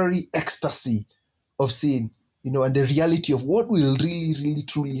temporary ecstasy of sin, and the reality of what will really, really,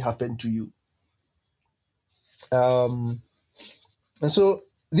 truly happen to you. And so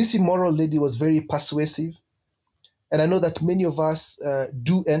this immoral lady was very persuasive. And I know that many of us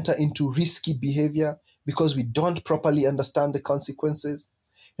do enter into risky behavior because we don't properly understand the consequences.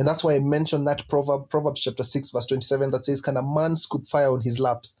 And that's why I mentioned that Proverbs chapter 6, verse 27, that says, can a man scoop fire on his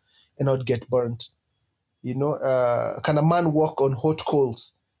laps and not get burnt? Can a man walk on hot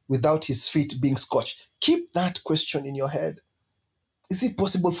coals without his feet being scorched? Keep that question in your head. Is it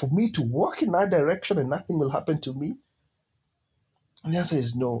possible for me to walk in that direction and nothing will happen to me? And the answer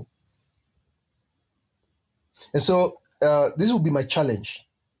is no. And so this will be my challenge.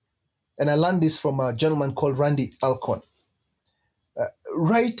 And I learned this from a gentleman called Randy Alcorn.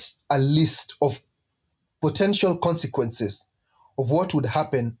 Write a list of potential consequences of what would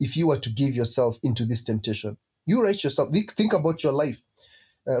happen if you were to give yourself into this temptation. You write yourself, think about your life.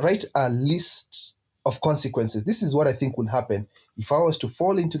 Write a list of consequences. This is what I think would happen. If I was to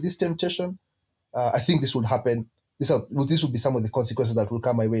fall into this temptation, I think this would happen. This would be some of the consequences that will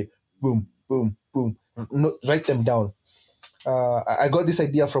come my way. Boom, boom, boom. No, write them down. I got this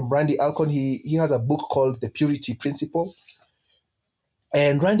idea from Randy Alcorn. He has a book called The Purity Principle.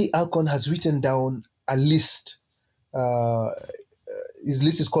 And Randy Alcorn has written down a list. His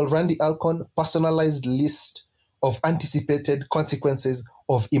list is called Randy Alcorn Personalized List of Anticipated Consequences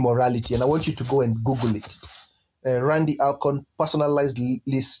of Immorality. And I want you to go and Google it. Randy Alcorn Personalized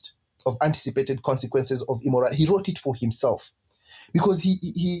List of Anticipated Consequences of Immorality. He wrote it for himself because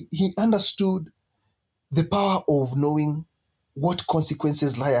he understood the power of knowing what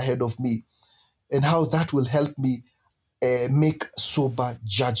consequences lie ahead of me and how that will help me make sober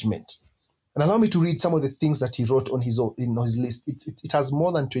judgment. And allow me to read some of the things that he wrote on his list. It has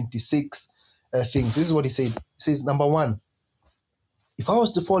more than 26 things. This is what he said. He says, number one, if I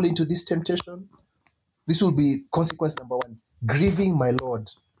was to fall into this temptation, this will be consequence number one: grieving my Lord,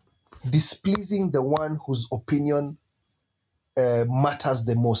 displeasing the one whose opinion matters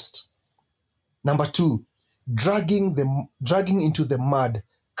the most. Number two, dragging into the mud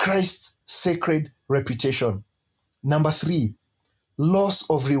Christ's sacred reputation. Number three, loss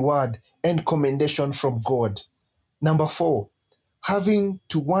of reward and commendation from God. Number four, having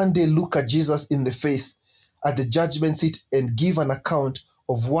to one day look at Jesus in the face at the judgment seat and give an account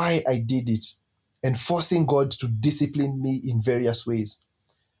of why I did it, and forcing God to discipline me in various ways.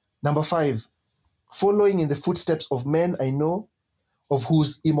 Number five, following in the footsteps of men I know, of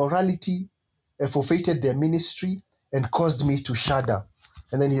whose immorality forfeited their ministry and caused me to shudder.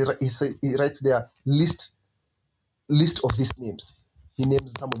 And then he writes there, list of these names. He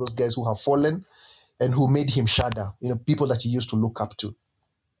names some of those guys who have fallen and who made him shudder, people that he used to look up to.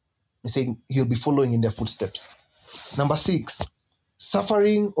 He's saying he'll be following in their footsteps. Number six,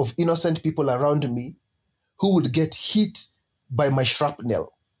 suffering of innocent people around me who would get hit by my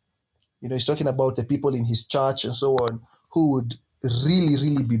shrapnel. He's talking about the people in his church and so on who would really,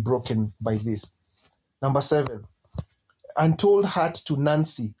 really be broken by this. Number seven, untold hurt to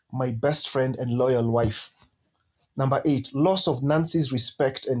Nancy, my best friend and loyal wife. Number eight, loss of Nancy's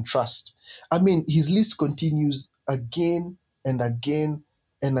respect and trust. I mean, his list continues again and again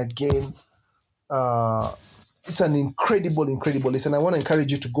and again. It's an incredible list, and I want to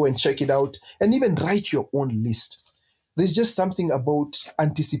encourage you to go and check it out and even write your own list. There's just something about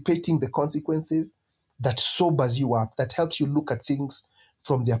anticipating the consequences that sobers you up, that helps you look at things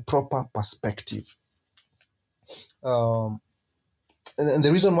from their proper perspective. And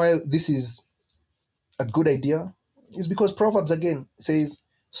the reason why this is a good idea is because Proverbs again says,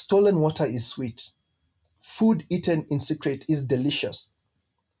 stolen water is sweet. Food eaten in secret is delicious.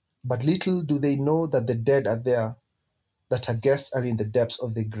 But little do they know that the dead are there, that our guests are in the depths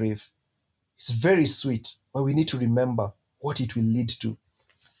of the grave. It's very sweet, but we need to remember what it will lead to.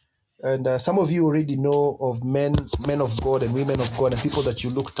 And some of you already know of men of God and women of God, and people that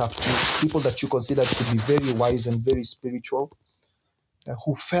you looked up to, people that you considered to be very wise and very spiritual,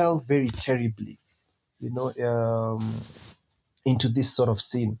 who fell very terribly, into this sort of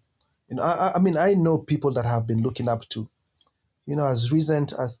sin. I mean, I know people that have been looking up to, as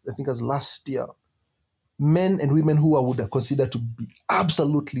recent as I think as last year, men and women who I would consider to be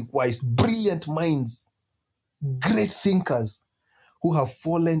absolutely wise, brilliant minds, great thinkers, who have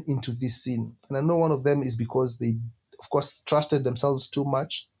fallen into this sin. And I know one of them is because they, of course, trusted themselves too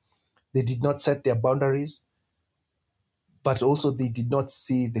much. They did not set their boundaries, but also they did not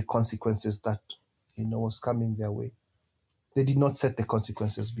see the consequences that, was coming their way. They did not set the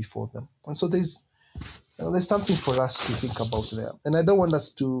consequences before them. And so there's something for us to think about there. And I don't want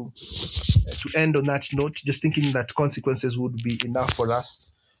us to end on that note, just thinking that consequences would be enough for us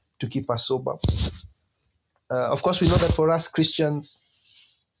to keep us sober. Of course, we know that for us Christians,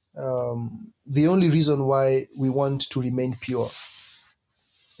 the only reason why we want to remain pure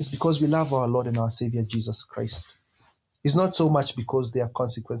is because we love our Lord and our Savior Jesus Christ. It's not so much because there are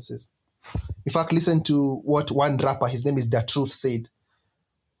consequences. In fact, listen to what one rapper, his name is Da Truth, said.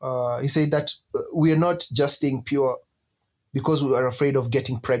 He said that we are not just staying pure because we are afraid of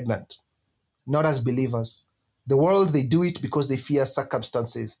getting pregnant, not as believers. The world, they do it because they fear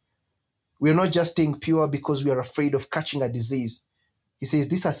circumstances. We are not just staying pure because we are afraid of catching a disease. He says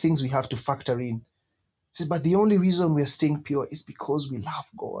these are things we have to factor in. He says, but the only reason we are staying pure is because we love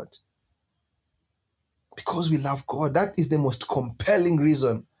God. Because we love God. That is the most compelling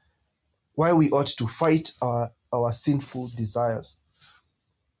reason why we ought to fight our sinful desires.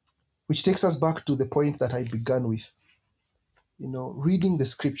 Which takes us back to the point that I began with. Reading the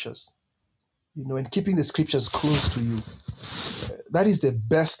scriptures, and keeping the scriptures close to you. That is the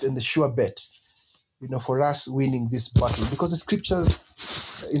best and the sure bet, for us winning this battle. Because in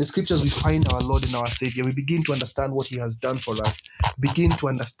the scriptures we find our Lord and our Savior. We begin to understand what He has done for us, begin to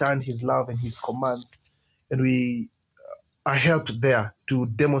understand His love and His commands, and we are helped there to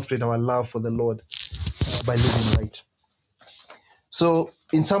demonstrate our love for the Lord by living right. So,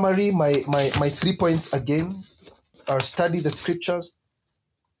 in summary, my 3 points again are: study the scriptures,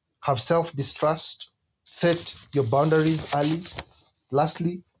 have self-distrust, set your boundaries early.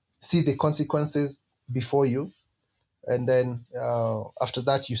 Lastly, see the consequences before you. And then after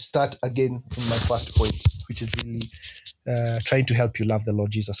that, you start again in my first point, which is really trying to help you love the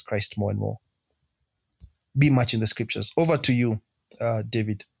Lord Jesus Christ more and more. Be much in the scriptures. Over to you,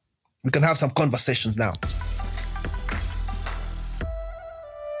 David. We can have some conversations now.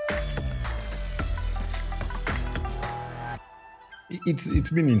 It's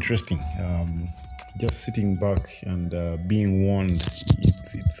been interesting. Just sitting back and being warned.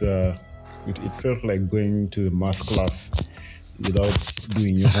 It felt like going to the math class without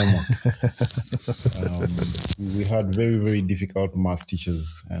doing your homework. We had very, very difficult math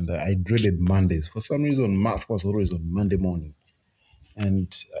teachers, and I dreaded Mondays. For some reason, math was always on Monday morning.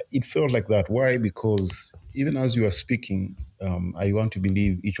 And it felt like that. Why? Because even as you are speaking, I want to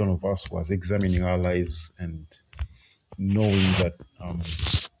believe each one of us was examining our lives and knowing that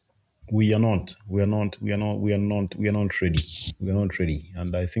we are not ready. We are not ready.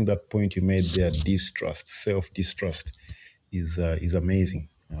 And I think that point you made there, self-distrust, is amazing.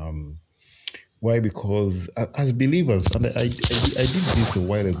 Why? Because as believers, and I did this a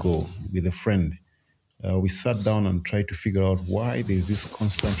while ago with a friend. We sat down and tried to figure out why there's this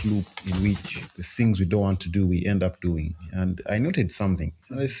constant loop in which the things we don't want to do, we end up doing. And I noted something.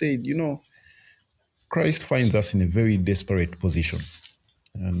 And I said, Christ finds us in a very desperate position.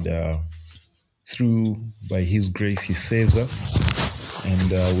 And by His grace, He saves us.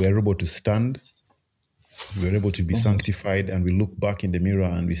 And we are able to stand. We are able to be sanctified. And we look back in the mirror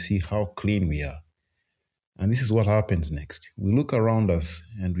and we see how clean we are. And this is what happens next. We look around us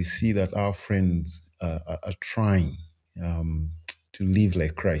and we see that our friends are trying to live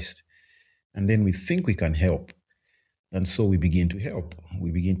like Christ. And then we think we can help. And so we begin to help.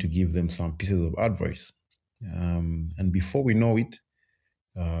 We begin to give them some pieces of advice. And before we know it,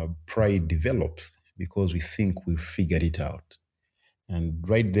 pride develops because we think we've figured it out. And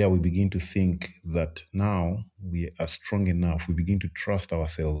right there, we begin to think that now we are strong enough. We begin to trust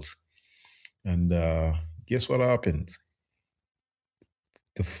ourselves. And guess what happens?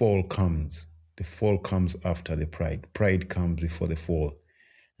 The fall comes. The fall comes after the pride. Pride comes before the fall.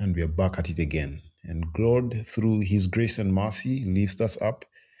 And we are back at it again. And God, through His grace and mercy, lifts us up.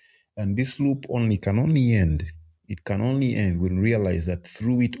 And this loop can only end. It can only end when we realize that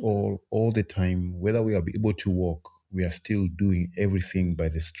through it all the time, whether we are able to walk, we are still doing everything by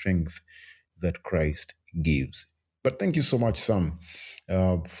the strength that Christ gives. But thank you so much, Sam,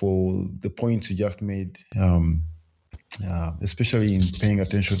 for the points you just made, especially in paying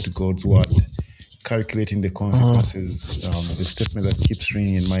attention to God's word, calculating the consequences. The statement that keeps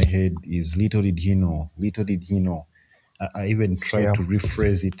ringing in my head is, little did he know, little did he know. I even tried to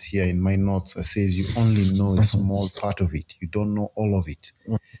rephrase it here in my notes. I says, you only know a small part of it. You don't know all of it.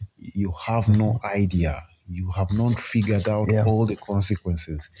 You have no idea. You have not figured out all the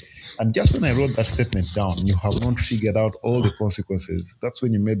consequences. And just when I wrote that statement down, you have not figured out all the consequences, that's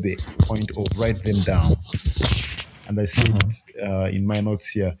when you made the point of write them down. And I said in my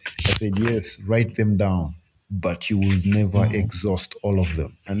notes here, I said, yes, write them down, but you will never exhaust all of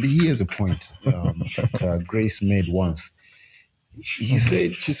them. And here's a point that Grace made once. She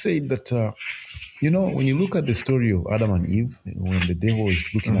said that, when you look at the story of Adam and Eve, when the devil is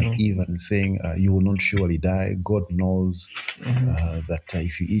looking at Eve and saying, you will not surely die, God knows that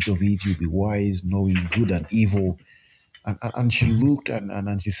if you eat of it, you'll be wise, knowing good and evil. And she looked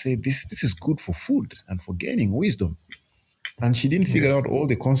and she said, this is good for food and for gaining wisdom. And she didn't figure out all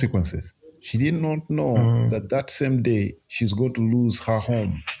the consequences. She did not know that same day she's going to lose her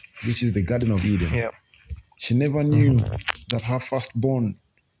home, which is the Garden of Eden. Yeah. She never knew that her firstborn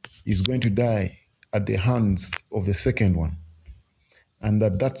is going to die at the hands of the second one. And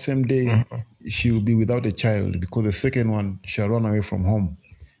that same day she will be without a child because the second one shall run away from home.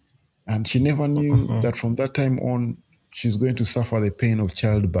 And she never knew that from that time on, she's going to suffer the pain of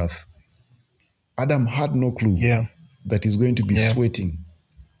childbirth. Adam had no clue that he's going to be sweating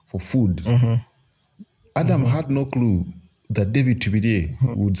for food. Adam had no clue that David Tubide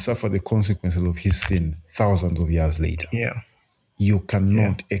would suffer the consequences of his sin thousands of years later. Yeah. You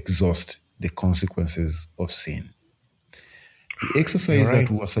cannot exhaust the consequences of sin. The exercise that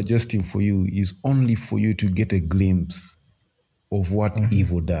we are suggesting for you is only for you to get a glimpse of what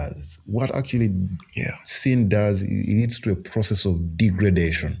evil does. What actually sin does, it leads to a process of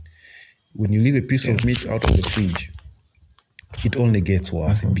degradation. When you leave a piece of meat out of the fridge, it only gets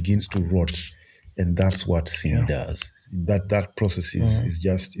worse. It begins to rot. And that's what sin does. That process is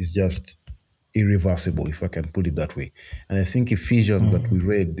just irreversible, if I can put it that way. And I think Ephesians that we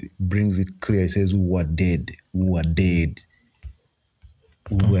read brings it clear. It says, we were dead. We were dead.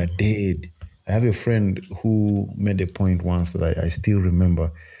 We were dead. I have a friend who made a point once that I still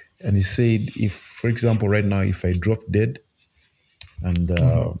remember. And he said, if, for example, right now, if I drop dead and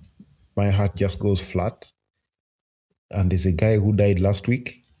my heart just goes flat, and there's a guy who died last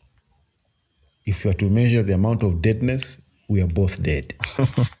week, if you are to measure the amount of deadness, we are both dead.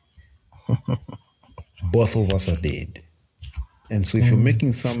 Both of us are dead. And so if you're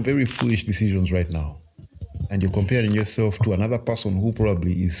making some very foolish decisions right now, and you're comparing yourself to another person who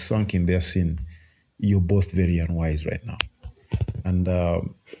probably is sunk in their sin, you're both very unwise right now. And I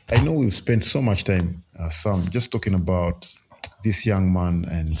know we've spent so much time, Sam, just talking about this young man,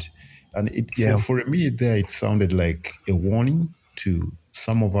 and for me there, it sounded like a warning to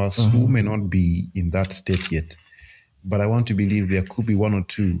some of us who may not be in that state yet. But I want to believe there could be one or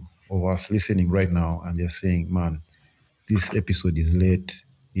two of us listening right now, and they're saying, man, this episode is late.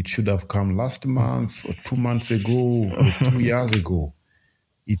 It should have come last month or 2 months ago or 2 years ago.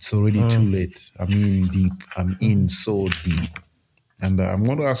 It's already too late. I'm in deep. I'm in so deep. And I'm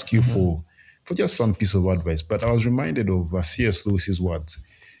going to ask you for just some piece of advice. But I was reminded of C.S. Lewis's words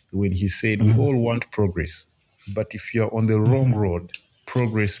when he said, we all want progress. But if you're on the wrong road,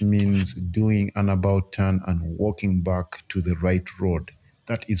 progress means doing an about turn and walking back to the right road.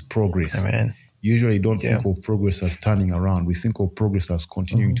 That is progress. Amen. Usually don't think of progress as turning around. We think of progress as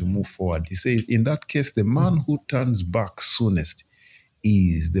continuing to move forward. He says, in that case, the man who turns back soonest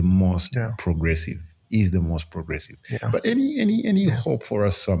is the most progressive. But any hope for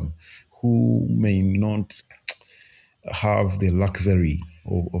us, some who may not have the luxury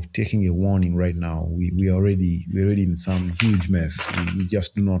of taking a warning right now? We're already in some huge mess. We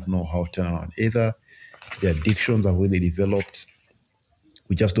just do not know how to turn around. Either the addictions are really developed,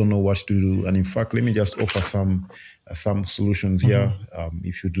 we just don't know what to do. And in fact, let me just offer some solutions here.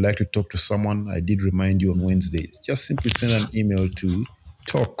 If you'd like to talk to someone, I did remind you on Wednesdays, just simply send an email to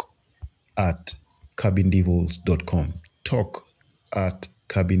talk@cabindevils.com.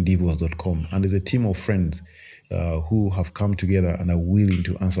 talk@cabindevils.com. And there's a team of friends who have come together and are willing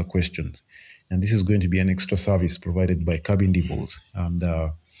to answer questions. And this is going to be an extra service provided by Cabin Devils. And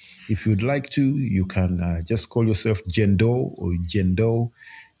if you'd like to, you can just call yourself Jendo or Jendo,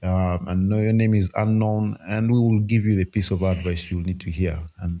 and know your name is unknown, and we will give you the piece of advice you'll need to hear.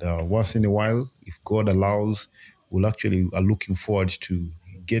 And once in a while, if God allows, we'll actually are looking forward to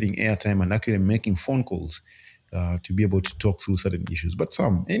getting airtime and actually making phone calls to be able to talk through certain issues. But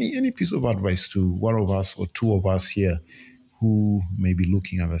Sam, any piece of advice to one of us or two of us here who may be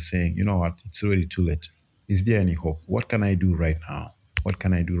looking at us saying, you know what, it's already too late. Is there any hope? What can I do right now? What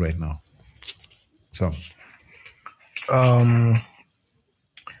can I do right now? Sam.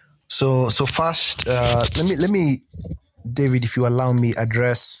 So first, let me, David, if you allow me,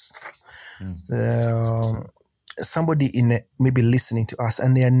 address somebody maybe listening to us,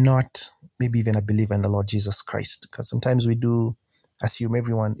 and they are not maybe even a believer in the Lord Jesus Christ, because sometimes we do assume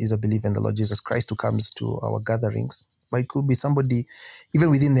everyone is a believer in the Lord Jesus Christ who comes to our gatherings, but it could be somebody even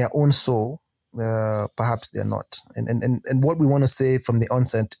within their own soul, perhaps they're not. And what we want to say from the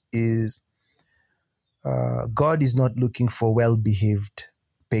onset is, God is not looking for well-behaved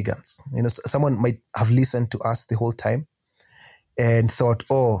pagans. Someone might have listened to us the whole time and thought,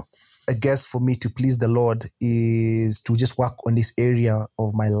 oh, I guess for me to please the Lord is to just work on this area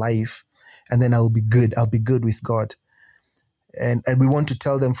of my life, and then I'll be good. I'll be good with God. And we want to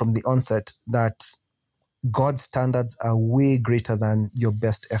tell them from the onset that God's standards are way greater than your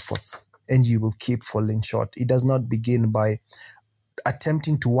best efforts, and you will keep falling short. It does not begin by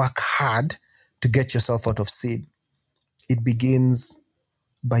attempting to work hard to get yourself out of sin. It begins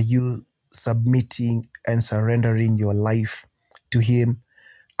by you submitting and surrendering your life to Him,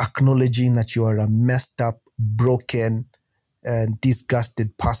 acknowledging that you are a messed up, broken, and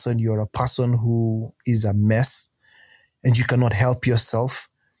disgusted person. You're a person who is a mess, and you cannot help yourself,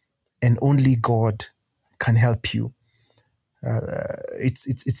 and only God can help you.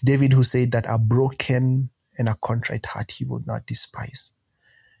 It's David who said that a broken and a contrite heart He will not despise.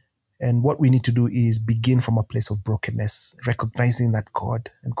 And what we need to do is begin from a place of brokenness, recognizing that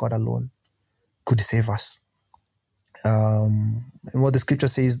God and God alone could save us. And what the scripture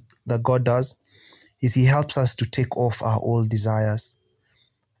says that God does is He helps us to take off our old desires,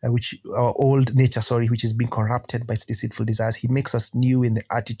 our old nature, which is being corrupted by its deceitful desires. He makes us new in the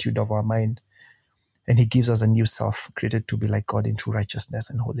attitude of our mind, and He gives us a new self, created to be like God in true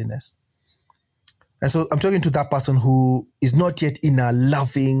righteousness and holiness. And so I'm talking to that person who is not yet in a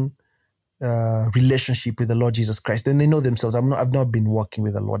loving relationship with the Lord Jesus Christ. Then they know themselves, I've not been walking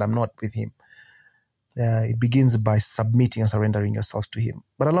with the Lord. I'm not with Him. It begins by submitting and surrendering yourself to Him.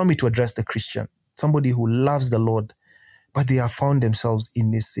 But allow me to address the Christian, somebody who loves the Lord, but they have found themselves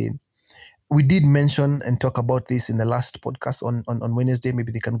in this sin. We did mention and talk about this in the last podcast on Wednesday.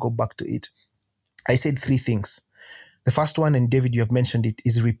 Maybe they can go back to it. I said 3 things. The first one, and David, you have mentioned it,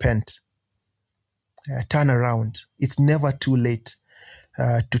 is repent. Turn around. It's never too late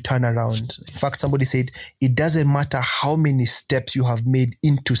to turn around. In fact, somebody said, it doesn't matter how many steps you have made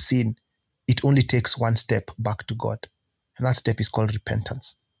into sin, it only takes one step back to God. And that step is called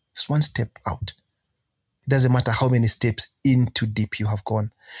repentance. It's one step out. It doesn't matter how many steps into deep you have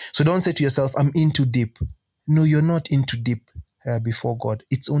gone. So don't say to yourself, I'm into deep. No, you're not into deep before God.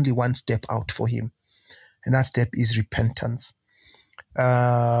 It's only one step out for Him. And that step is repentance.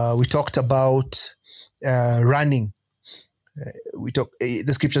 We talked about running.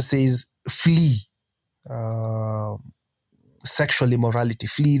 The scripture says, flee sexual immorality,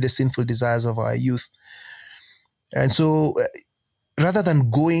 flee the sinful desires of our youth. And so rather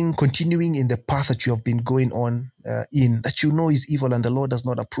than continuing in the path that you have been going on that you know is evil and the Lord does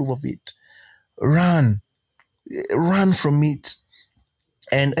not approve of it, run from it.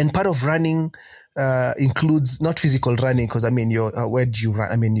 And part of running includes not physical running, because where do you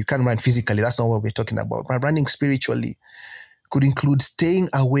run? You can't run physically. That's not what we're talking about. But running spiritually could include staying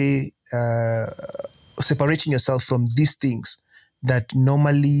away, separating yourself from these things that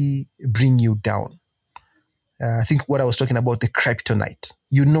normally bring you down. I think what I was talking about, the kryptonite.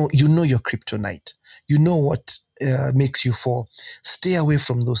 You know your kryptonite. You know what makes you fall. Stay away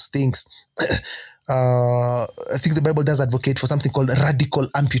from those things. I think the Bible does advocate for something called radical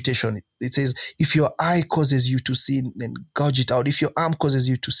amputation. It says, if your eye causes you to sin, then gouge it out. If your arm causes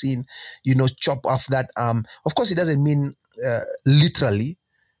you to sin, chop off that arm. Of course, it doesn't mean literally.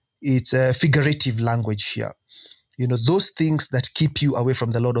 It's a figurative language here. Those things that keep you away from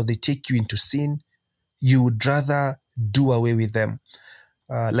the Lord, or they take you into sin, you would rather do away with them.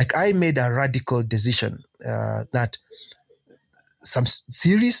 Like I made a radical decision that some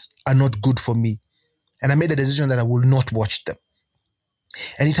series are not good for me. And I made a decision that I will not watch them.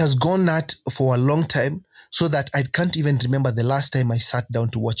 And it has gone that for a long time, so that I can't even remember the last time I sat down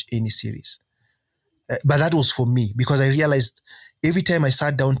to watch any series. But that was for me, because I realized every time I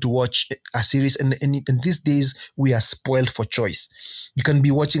sat down to watch a series, and these days we are spoiled for choice. You can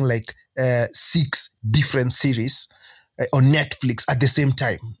be watching like 6 different series on Netflix at the same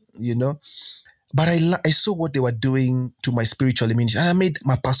time, But I saw what they were doing to my spiritual immunity, and I made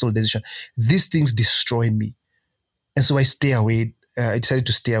my personal decision. These things destroy me. And so I stay away. I decided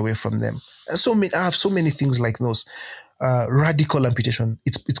to stay away from them. And I have so many things like those. Radical amputation.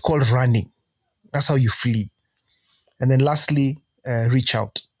 It's called running. That's how you flee. And then lastly, reach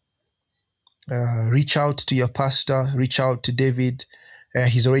out. Reach out to your pastor. Reach out to David.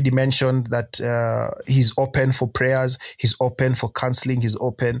 He's already mentioned that he's open for prayers. He's open for counseling. He's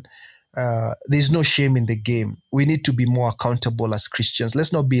open. There's no shame in the game. We need to be more accountable as Christians.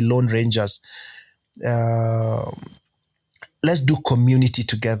 Let's not be lone rangers. Let's do community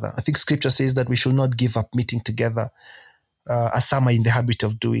together. I think scripture says that we should not give up meeting together as some are in the habit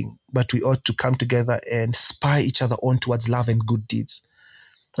of doing, but we ought to come together and spur each other on towards love and good deeds.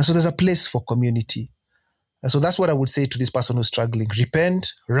 And so there's a place for community. And so that's what I would say to this person who's struggling.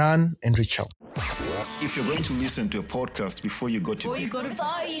 Repent, run, and reach out. If you're going to listen to a podcast before you go to bed,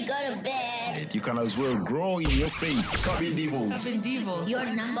 you can as well grow in your faith. Cabin Devils. Your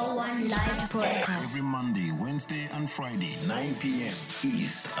number one live podcast. Every Monday, Wednesday, and Friday, 9 p.m.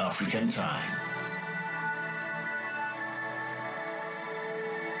 East African Time.